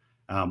in,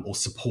 or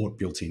support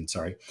built in,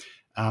 sorry.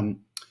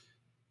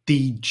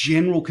 The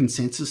general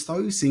consensus,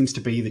 though, seems to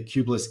be that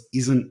Kubeless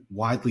isn't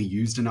widely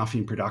used enough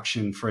in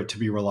production for it to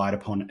be relied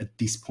upon at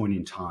this point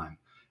in time.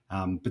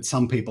 But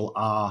some people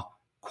are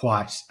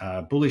quite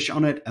bullish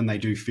on it, and they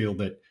do feel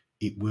that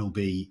it will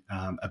be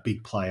a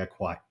big player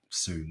quite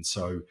soon.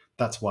 So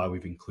that's why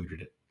we've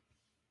included it.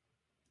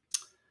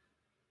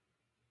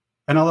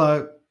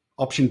 Another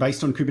option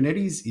based on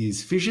Kubernetes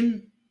is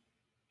Fission.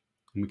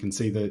 And we can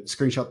see the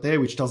screenshot there,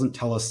 which doesn't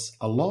tell us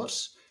a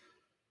lot.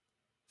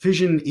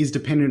 Fission is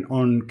dependent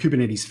on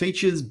Kubernetes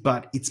features,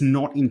 but it's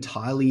not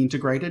entirely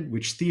integrated,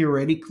 which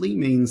theoretically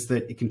means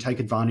that it can take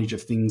advantage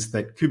of things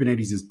that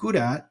Kubernetes is good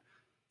at,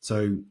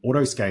 so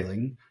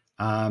auto-scaling,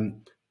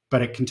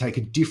 but it can take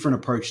a different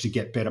approach to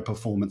get better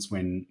performance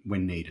when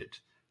needed.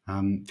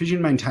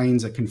 Fission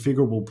maintains a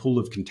configurable pool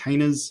of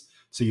containers,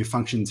 so your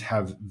functions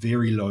have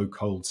very low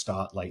cold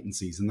start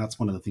latencies, and that's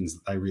one of the things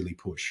that they really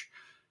push.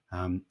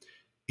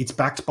 It's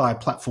backed by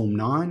Platform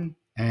 9,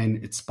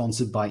 and it's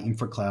sponsored by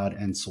InfraCloud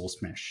and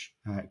SourceMesh.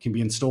 It can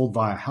be installed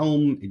via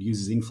Helm. It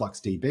uses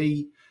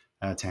InfluxDB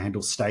to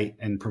handle state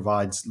and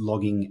provides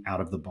logging out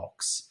of the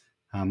box.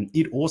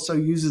 It also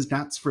uses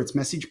NATS for its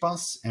message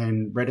bus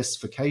and Redis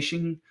for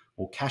caching,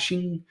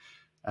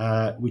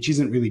 which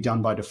isn't really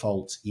done by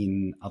default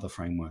in other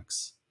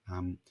frameworks.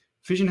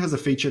 Fission has a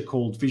feature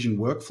called Fission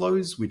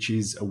Workflows, which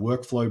is a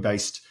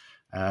workflow-based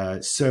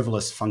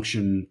serverless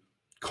function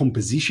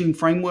composition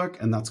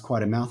framework, and that's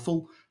quite a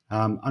mouthful.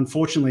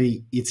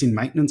 Unfortunately, it's in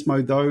maintenance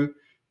mode, though,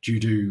 due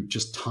to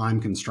just time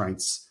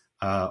constraints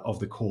of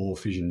the core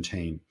Fission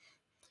team.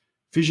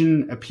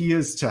 Fission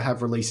appears to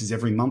have releases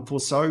every month or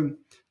so,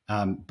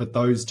 but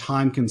those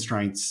time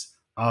constraints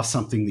are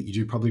something that you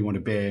do probably want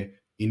to bear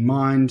in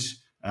mind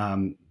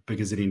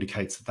because it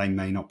indicates that they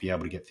may not be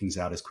able to get things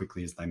out as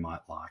quickly as they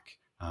might like.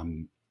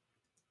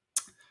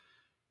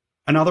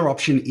 Another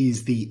option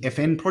is the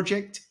FN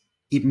project.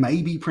 It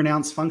may be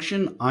pronounced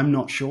function, I'm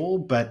not sure,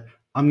 but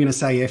I'm going to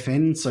say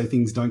FN so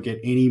things don't get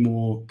any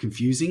more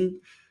confusing.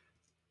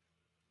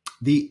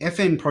 The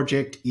FN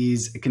project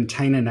is a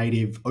container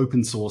native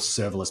open source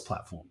serverless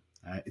platform.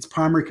 Its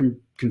primary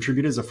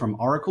contributors are from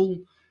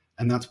Oracle,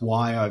 and that's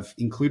why I've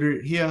included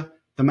it here.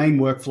 The main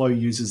workflow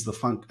uses the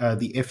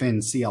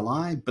FN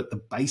CLI, but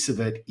the base of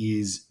it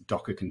is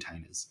Docker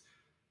containers.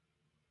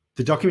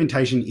 The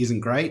documentation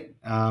isn't great,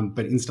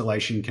 but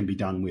installation can be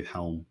done with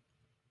Helm.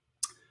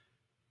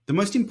 The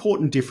most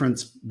important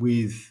difference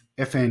with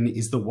FN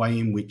is the way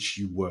in which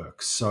you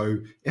work. So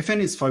FN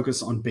is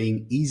focused on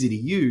being easy to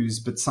use,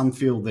 but some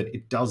feel that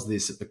it does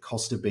this at the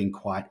cost of being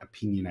quite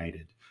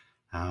opinionated.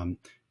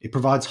 It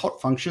provides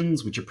hot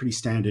functions, which are pretty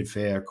standard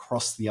fare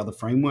across the other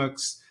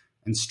frameworks,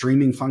 and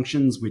streaming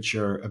functions, which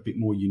are a bit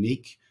more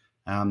unique.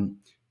 The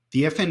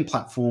FN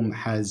platform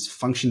has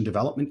function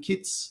development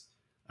kits,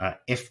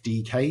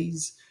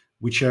 FDKs,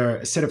 which are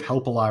a set of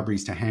helper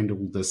libraries to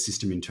handle the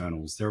system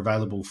internals. They're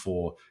available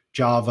for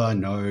Java,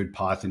 Node,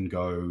 Python,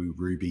 Go,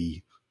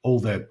 Ruby, all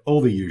the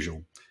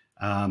usual.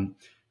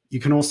 You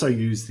can also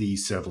use the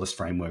serverless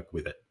framework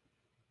with it.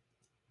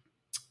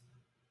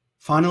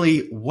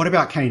 Finally, what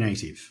about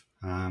Knative?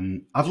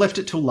 I've left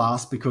it till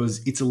last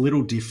because it's a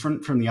little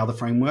different from the other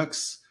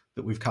frameworks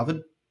that we've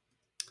covered.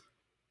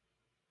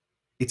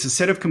 It's a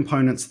set of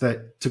components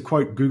that, to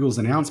quote Google's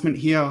announcement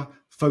here,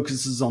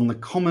 focuses on the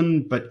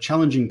common but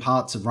challenging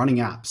parts of running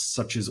apps,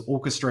 such as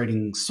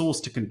orchestrating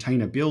source to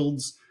container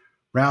builds,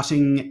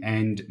 routing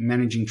and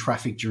managing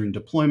traffic during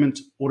deployment,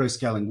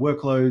 auto-scaling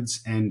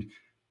workloads, and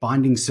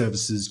binding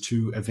services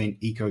to event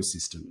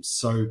ecosystems.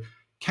 So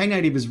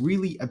Knative is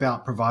really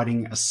about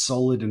providing a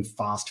solid and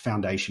fast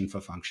foundation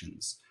for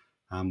functions.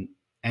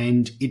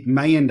 And it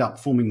may end up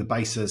forming the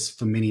basis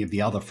for many of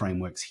the other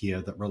frameworks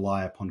here that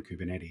rely upon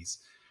Kubernetes.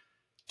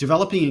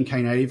 Developing in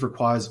Knative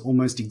requires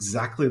almost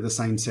exactly the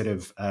same set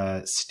of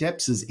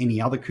steps as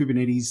any other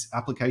Kubernetes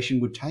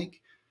application would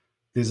take.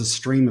 There's a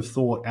stream of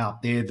thought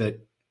out there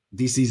that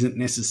this isn't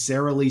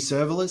necessarily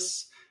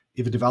serverless.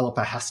 If a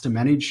developer has to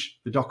manage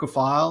the Docker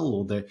file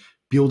or the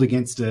build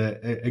against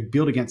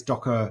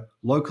Docker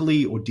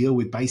locally or deal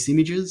with base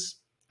images.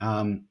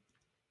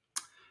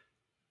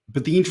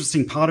 But the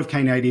interesting part of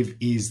Knative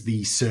is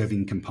the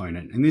serving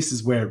component. And this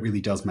is where it really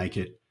does make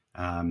it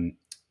more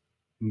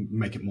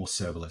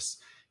serverless.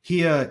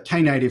 Here,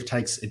 Knative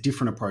takes a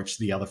different approach to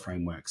the other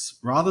frameworks.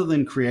 Rather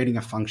than creating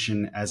a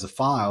function as a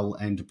file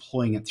and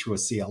deploying it through a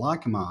CLI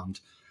command,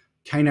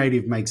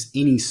 Knative makes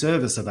any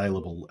service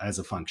available as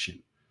a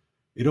function.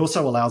 It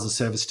also allows a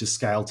service to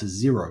scale to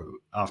 0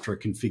 after a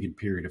configured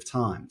period of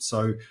time.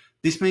 So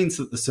this means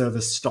that the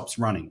service stops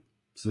running.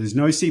 So there's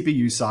no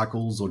CPU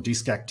cycles or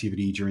disk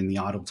activity during the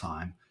idle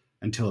time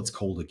until it's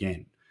called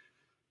again.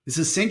 This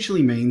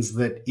essentially means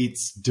that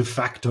it's de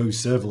facto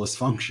serverless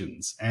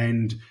functions,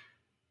 and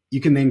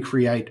you can then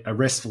create a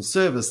RESTful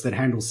service that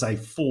handles, say,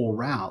 4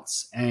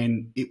 routes,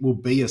 and it will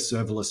be a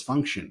serverless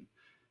function.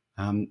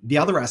 The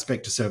other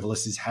aspect of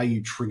serverless is how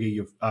you trigger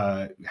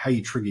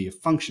your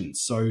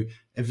functions. So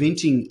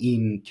eventing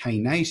in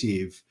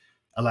Knative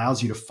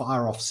allows you to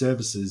fire off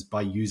services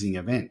by using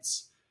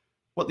events.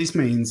 What this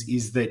means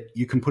is that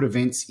you can put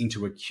events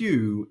into a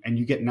queue and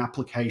you get an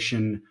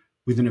application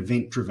with an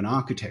event-driven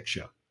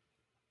architecture.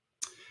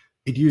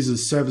 It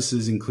uses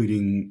services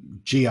including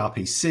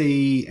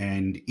gRPC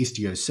and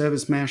Istio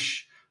Service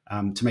Mesh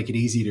to make it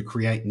easy to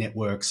create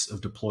networks of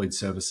deployed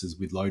services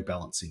with load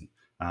balancing,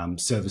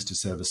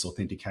 service-to-service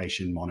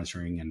authentication,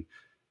 monitoring,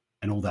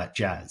 and all that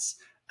jazz.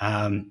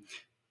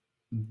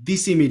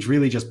 This image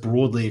really just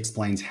broadly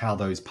explains how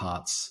those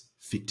parts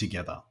fit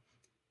together.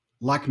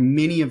 Like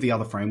many of the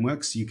other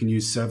frameworks, you can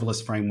use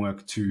serverless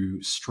framework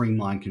to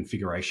streamline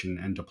configuration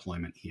and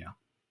deployment here.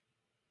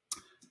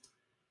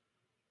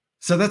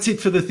 So that's it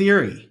for the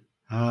theory.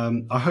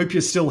 I hope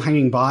you're still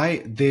hanging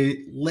by.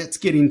 Let's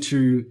get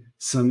into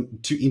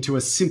into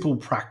a simple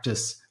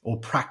practice or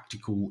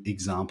practical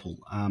example.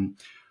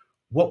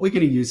 What we're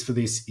going to use for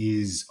this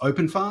is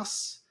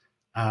OpenFast,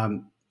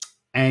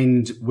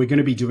 and we're going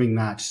to be doing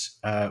that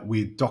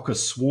with Docker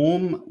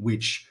Swarm,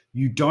 which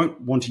you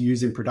don't want to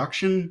use in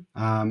production.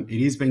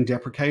 It is being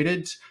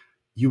deprecated.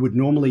 You would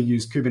normally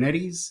use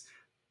Kubernetes,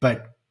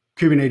 but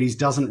Kubernetes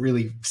doesn't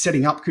really,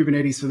 setting up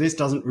Kubernetes for this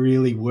doesn't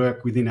really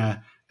work within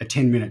a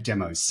 10-minute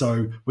demo.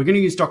 So we're going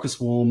to use Docker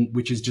Swarm,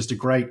 which is just a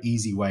great,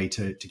 easy way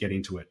to get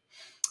into it.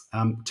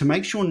 To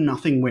make sure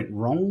nothing went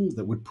wrong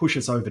that would push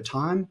us over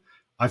time,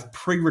 I've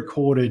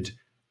pre-recorded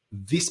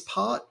this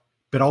part,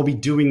 but I'll be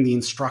doing the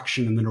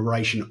instruction and the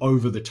narration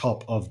over the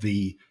top of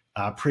the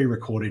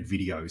pre-recorded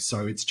video.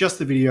 So it's just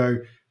the video.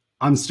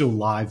 I'm still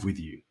live with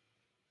you.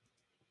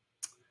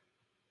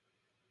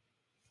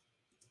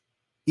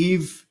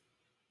 If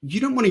you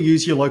don't want to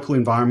use your local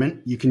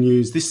environment, you can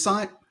use this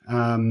site,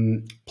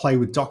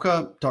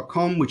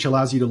 playwithdocker.com, which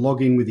allows you to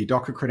log in with your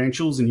Docker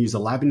credentials and use a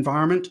lab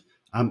environment.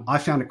 I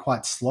found it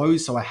quite slow,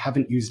 so I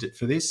haven't used it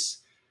for this,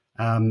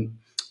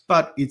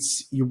 but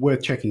you're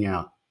worth checking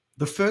out.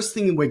 The first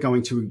thing we're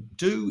going to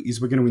do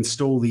is we're going to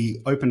install the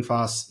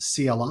OpenFast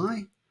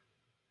CLI.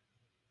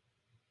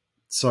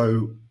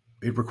 So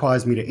it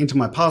requires me to enter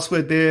my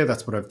password there.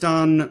 That's what I've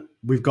done.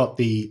 We've got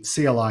the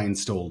CLI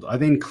installed. I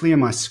then clear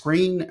my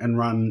screen and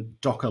run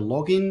Docker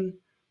login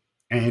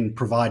and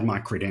provide my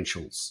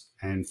credentials.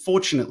 And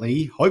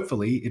fortunately,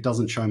 hopefully, it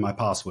doesn't show my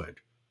password.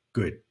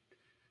 Good.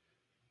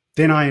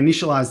 Then I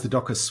initialize the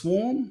Docker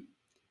Swarm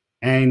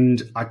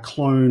and I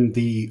clone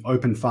the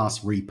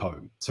OpenFast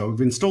repo. So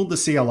we've installed the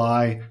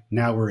CLI,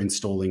 now we're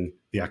installing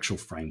the actual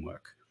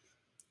framework.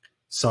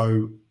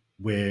 So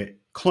we're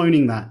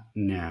cloning that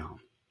now.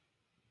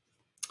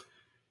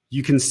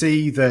 You can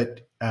see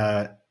that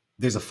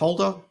there's a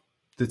folder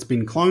that's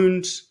been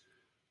cloned,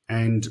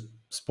 and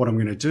what I'm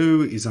going to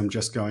do is I'm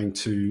just going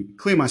to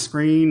clear my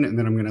screen and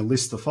then I'm going to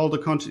list the folder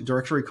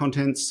directory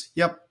contents.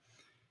 Yep.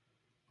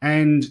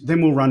 And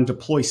then we'll run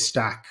deploy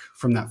stack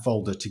from that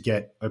folder to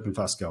get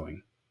OpenFast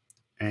going.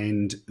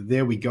 And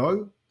there we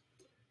go.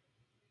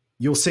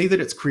 You'll see that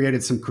it's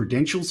created some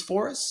credentials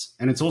for us,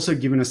 and it's also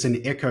given us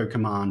an echo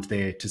command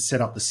there to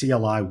set up the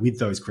CLI with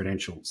those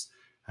credentials.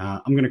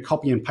 I'm going to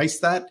copy and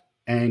paste that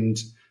and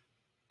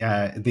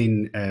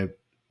then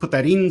put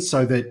that in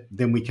so that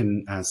then we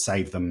can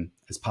save them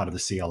as part of the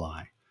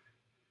CLI.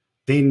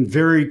 Then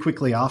very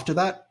quickly after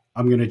that,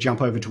 I'm going to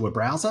jump over to a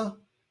browser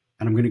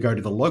and I'm going to go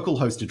to the local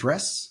host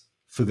address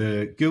for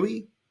the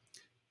GUI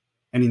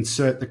and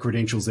insert the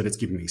credentials that it's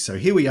given me. So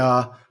here we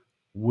are,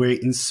 we're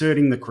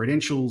inserting the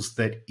credentials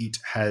that it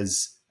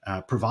has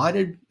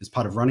provided as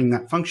part of running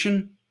that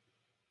function.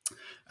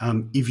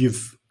 If you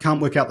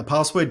can't work out the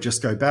password,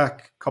 just go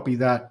back, copy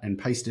that and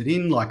paste it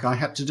in like I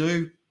had to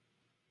do.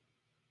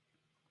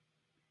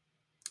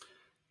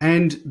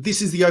 And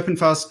this is the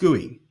OpenFast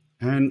GUI.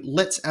 And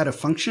let's add a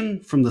function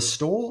from the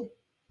store,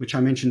 which I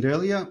mentioned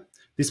earlier.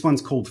 This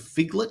one's called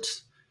Figlet.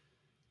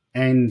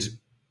 And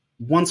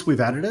once we've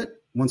added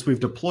it, once we've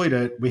deployed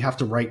it, we have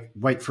to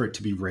wait for it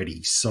to be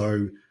ready.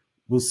 So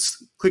we'll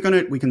click on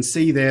it. We can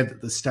see there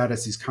that the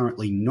status is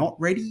currently not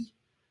ready,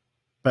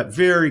 but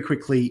very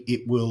quickly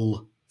it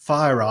will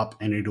fire up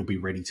and it'll be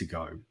ready to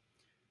go.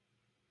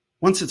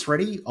 Once it's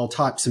ready, I'll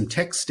type some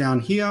text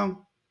down here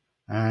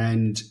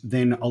and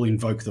then I'll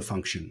invoke the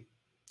function.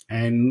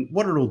 And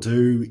what it'll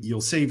do,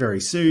 you'll see very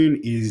soon,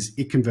 is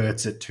it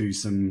converts it to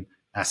some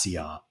ASCII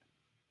art.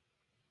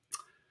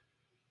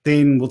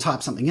 Then we'll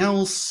type something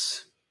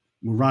else.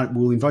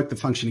 We'll invoke the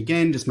function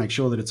again, just make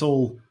sure that it's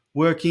all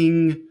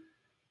working.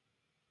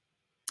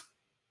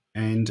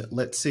 And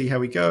let's see how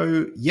we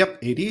go. Yep,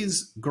 it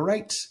is.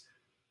 Great.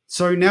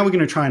 So now we're going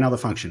to try another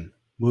function.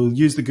 We'll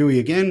use the GUI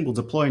again. We'll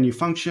deploy a new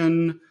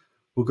function.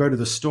 We'll go to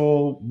the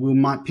store. We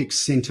might pick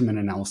sentiment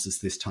analysis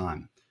this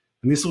time.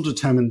 And this will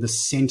determine the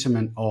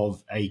sentiment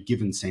of a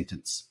given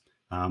sentence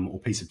or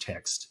piece of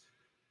text.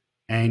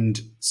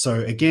 And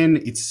so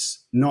again,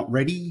 it's not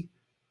ready.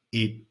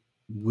 It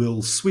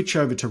will switch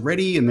over to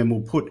ready, and then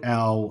we'll put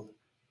our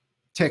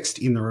text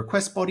in the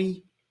request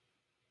body.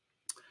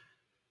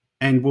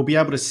 And we'll be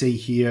able to see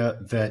here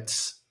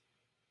that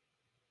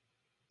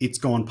it's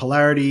gone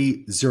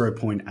polarity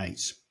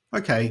 0.8.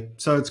 Okay,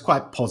 so it's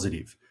quite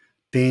positive.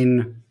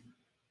 Then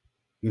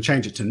you can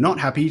change it to not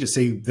happy to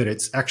see that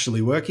it's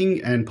actually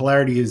working, and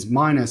polarity is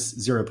minus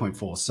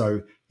 0.4.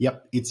 So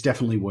yep, it's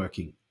definitely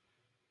working.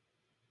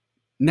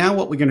 Now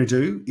what we're going to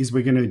do is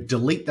we're going to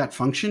delete that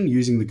function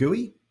using the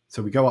GUI.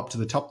 So we go up to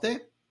the top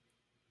there,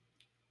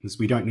 because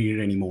we don't need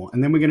it anymore.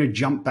 And then we're going to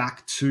jump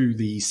back to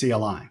the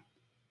CLI.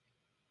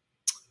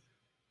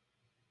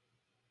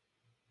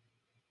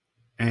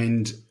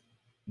 And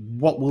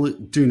what we'll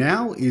do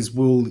now is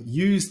we'll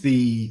use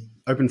the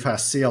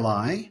OpenFast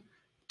CLI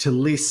to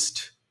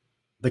list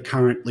the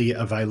currently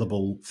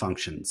available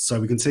functions. So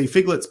we can see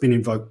Figlet's been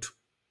invoked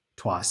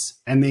twice.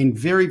 And then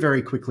very,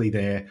 very quickly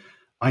there,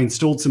 I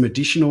installed some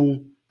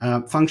additional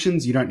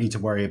functions. You don't need to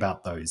worry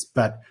about those,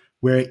 but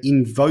we're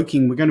going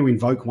to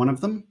invoke one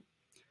of them.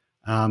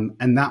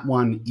 And that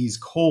one is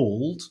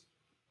called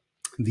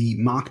the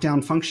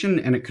markdown function,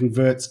 and it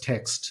converts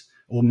text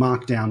or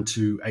markdown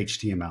to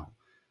HTML.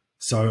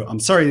 So I'm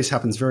sorry this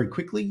happens very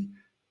quickly,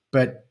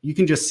 but you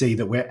can just see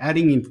that we're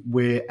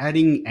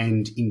adding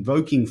and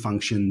invoking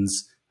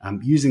functions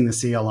using the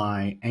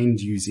CLI and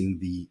using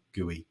the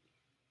GUI.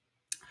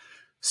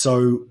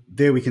 So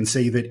there we can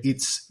see that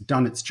it's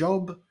done its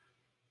job.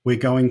 We're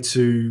going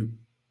to,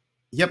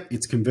 yep,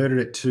 it's converted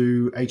it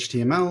to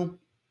HTML.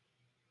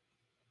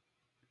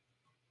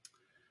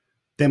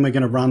 Then we're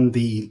going to run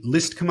the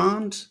list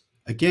command.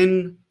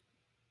 Again,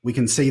 we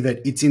can see that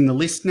it's in the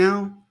list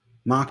now,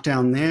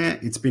 markdown there.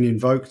 It's been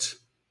invoked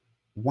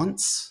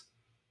once.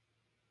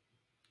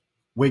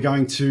 We're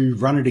going to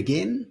run it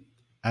again,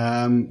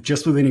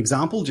 just with an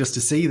example, just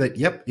to see that,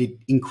 yep, it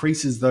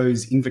increases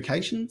those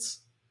invocations.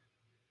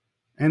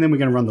 And then we're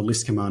going to run the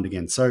list command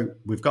again. So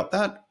we've got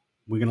that.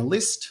 We're going to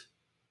list,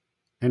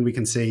 and we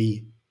can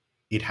see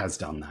it has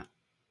done that.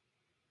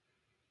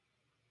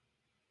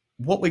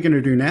 What we're going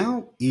to do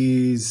now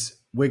is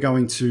we're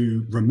going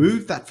to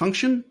remove that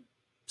function.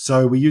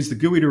 So we used the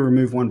GUI to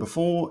remove one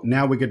before.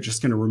 Now we're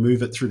just going to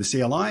remove it through the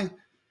CLI,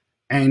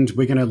 and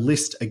we're going to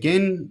list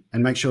again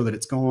and make sure that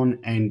it's gone,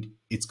 and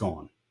it's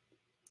gone.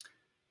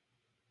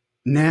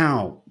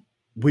 Now,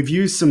 we've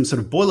used some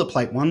sort of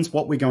boilerplate ones.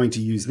 What we're going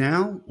to use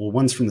now, or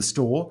ones from the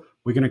store,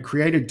 we're going to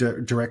create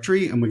a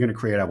directory, and we're going to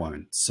create our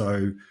own.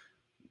 So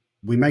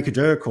we make a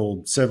dir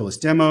called serverless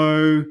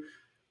demo.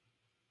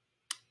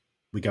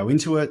 We go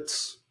into it.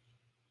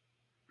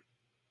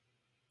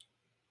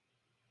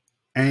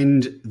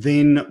 And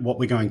then what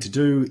we're going to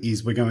do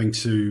is we're going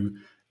to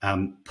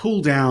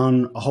pull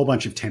down a whole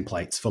bunch of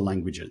templates for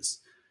languages.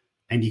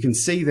 And you can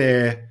see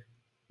there,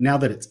 now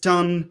that it's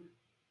done,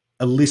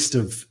 a list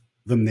of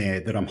them there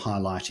that I'm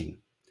highlighting.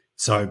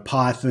 So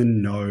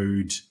Python,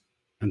 Node,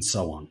 and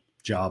so on,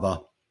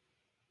 Java.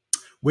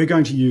 We're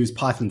going to use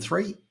Python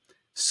 3.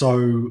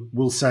 So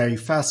we'll say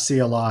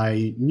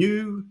fastcli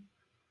new,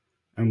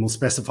 and we'll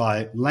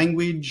specify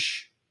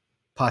language,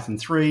 Python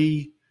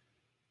 3.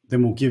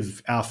 Then we'll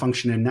give our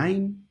function a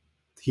name.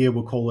 Here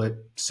we'll call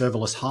it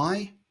serverless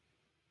high.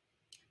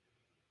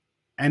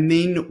 And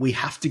then we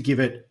have to give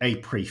it a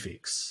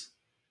prefix.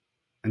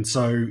 And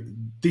so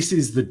this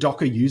is the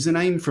Docker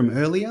username from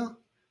earlier.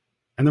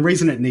 And the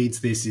reason it needs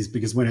this is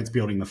because when it's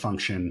building the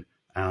function,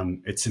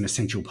 it's an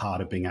essential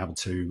part of being able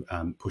to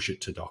push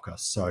it to Docker.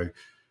 So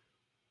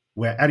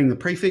we're adding the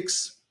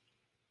prefix.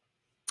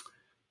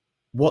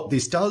 What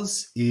this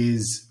does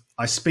is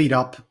I speed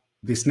up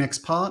this next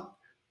part,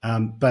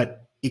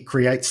 but it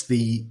creates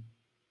the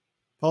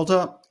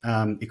folder.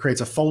 It creates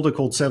a folder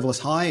called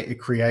serverless high. It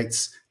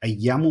creates a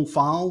YAML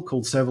file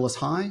called serverless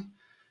high.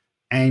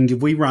 And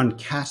if we run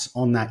cat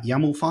on that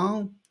YAML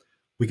file,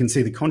 we can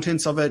see the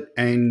contents of it,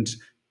 and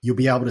you'll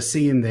be able to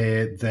see in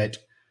there that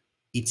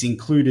it's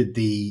included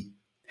the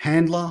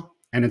handler,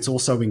 and it's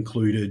also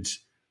included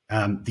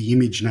the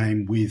image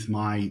name with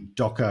my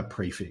Docker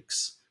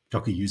prefix,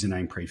 Docker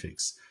username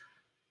prefix.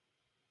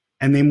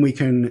 And then we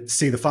can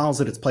see the files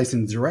that it's placed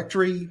in the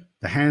directory,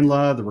 the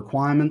handler, the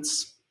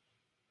requirements.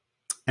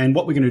 And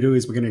what we're going to do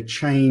is we're going to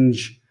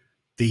change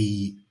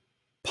the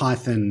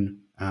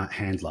Python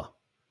handler.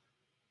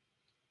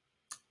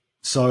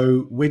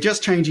 So we're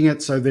just changing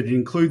it so that it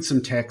includes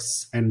some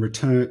text and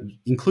returns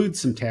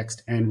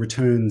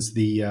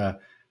the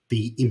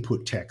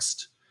input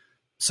text.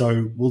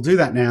 So we'll do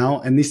that now,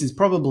 and this is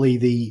probably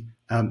the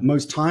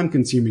most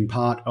time-consuming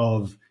part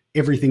of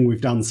everything we've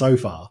done so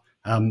far.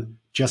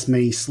 Just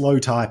me slow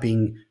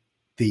typing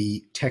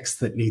the text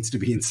that needs to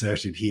be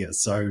inserted here.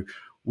 So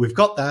we've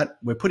got that.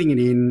 We're putting it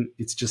in.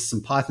 It's just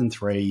some Python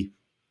 3,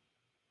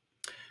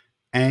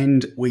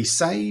 and we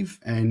save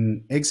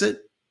and exit.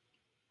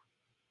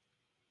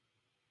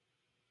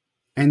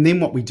 And then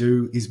what we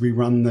do is we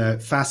run the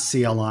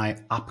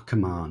fastcli up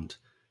command,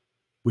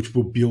 which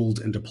will build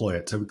and deploy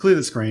it. So we clear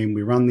the screen,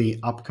 we run the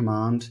up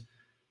command,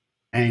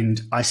 and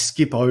I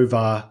skip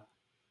over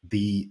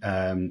the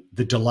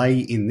delay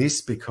in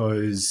this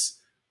because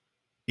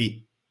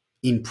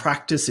in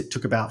practice it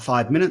took about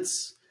 5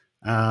 minutes,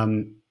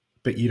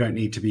 but you don't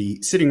need to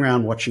be sitting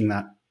around watching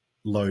that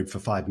load for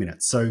 5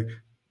 minutes. So,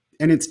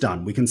 and it's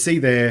done. We can see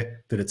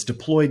there that it's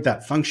deployed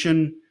that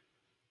function,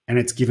 and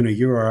it's given a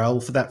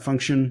URL for that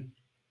function.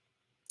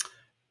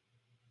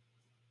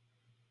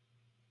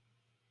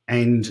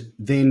 And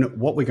then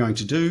what we're going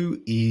to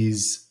do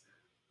is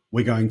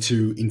we're going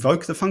to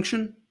invoke the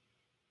function,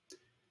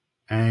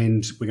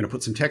 and we're going to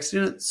put some text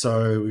in it.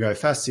 So we go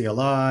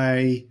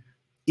fastcli,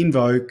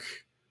 invoke,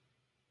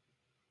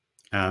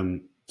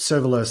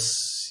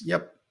 serverless,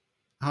 yep,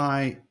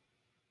 hi.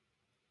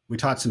 We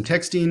type some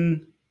text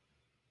in.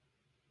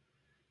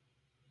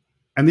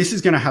 And this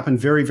is going to happen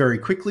very, very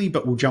quickly,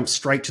 but we'll jump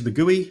straight to the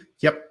GUI.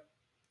 Yep,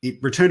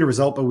 it returned a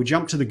result, but we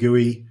jump to the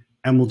GUI,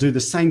 and we'll do the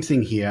same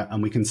thing here,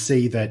 and we can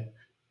see that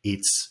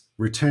it's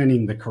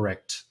returning the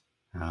correct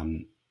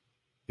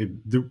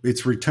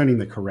it's returning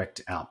the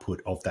correct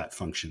output of that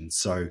function.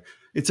 So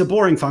it's a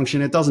boring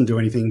function. It doesn't do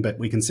anything, but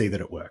we can see that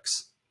it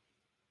works.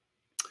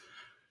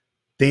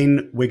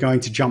 Then we're going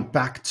to jump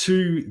back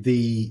to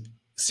the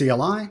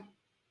CLI,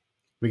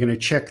 We're going to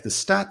check the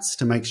stats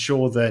to make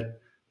sure that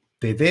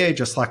they're there,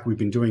 just like we've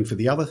been doing for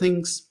the other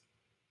things.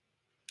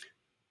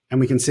 And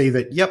we can see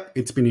that, yep,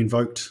 it's been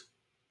invoked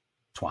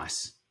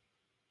twice.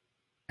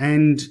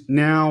 And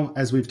now,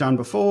 as we've done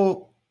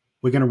before,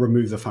 we're going to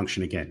remove the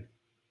function again.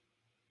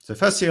 So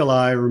first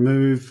CLI,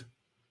 remove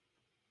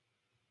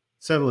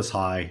serverless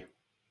high,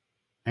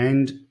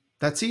 and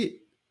that's it.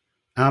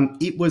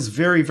 It was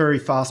very, very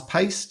fast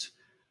paced.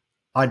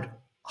 I'd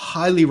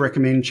highly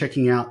recommend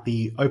checking out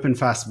the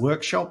OpenFast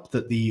workshop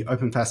that the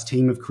OpenFast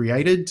team have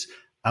created.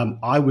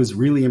 I was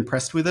really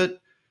impressed with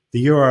it.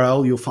 The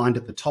URL you'll find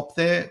at the top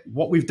there.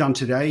 What we've done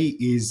today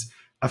is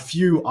a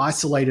few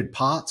isolated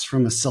parts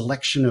from a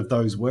selection of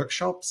those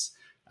workshops.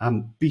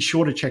 Be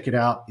sure to check it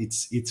out.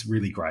 It's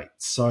really great.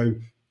 So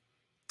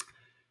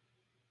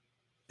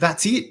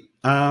that's it.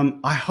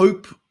 I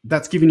hope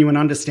that's given you an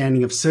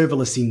understanding of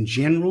serverless in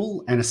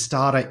general and a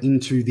starter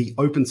into the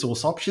open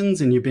source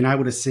options, and you've been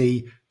able to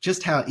see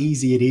just how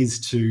easy it is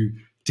to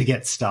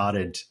get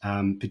started,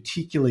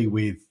 particularly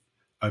with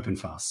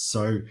OpenFast.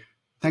 So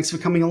thanks for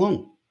coming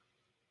along.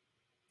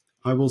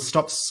 I will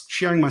stop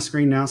sharing my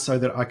screen now so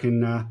that I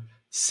can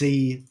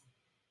see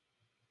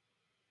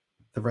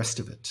the rest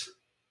of it.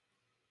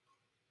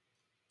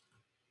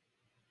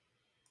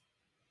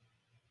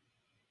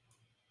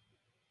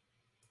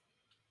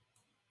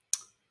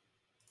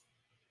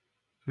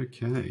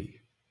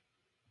 Okay,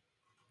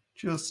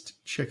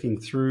 just checking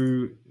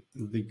through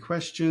the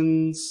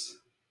questions.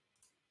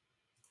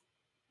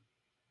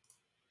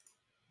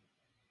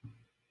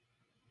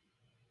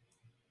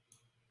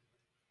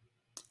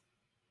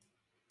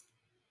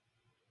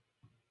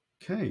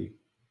 Okay,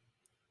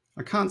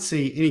 I can't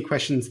see any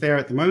questions there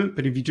at the moment,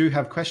 but if you do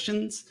have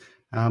questions,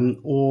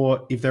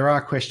 or if there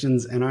are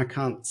questions and I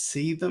can't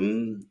see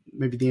them,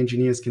 maybe the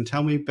engineers can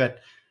tell me,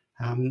 but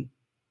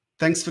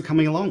thanks for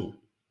coming along.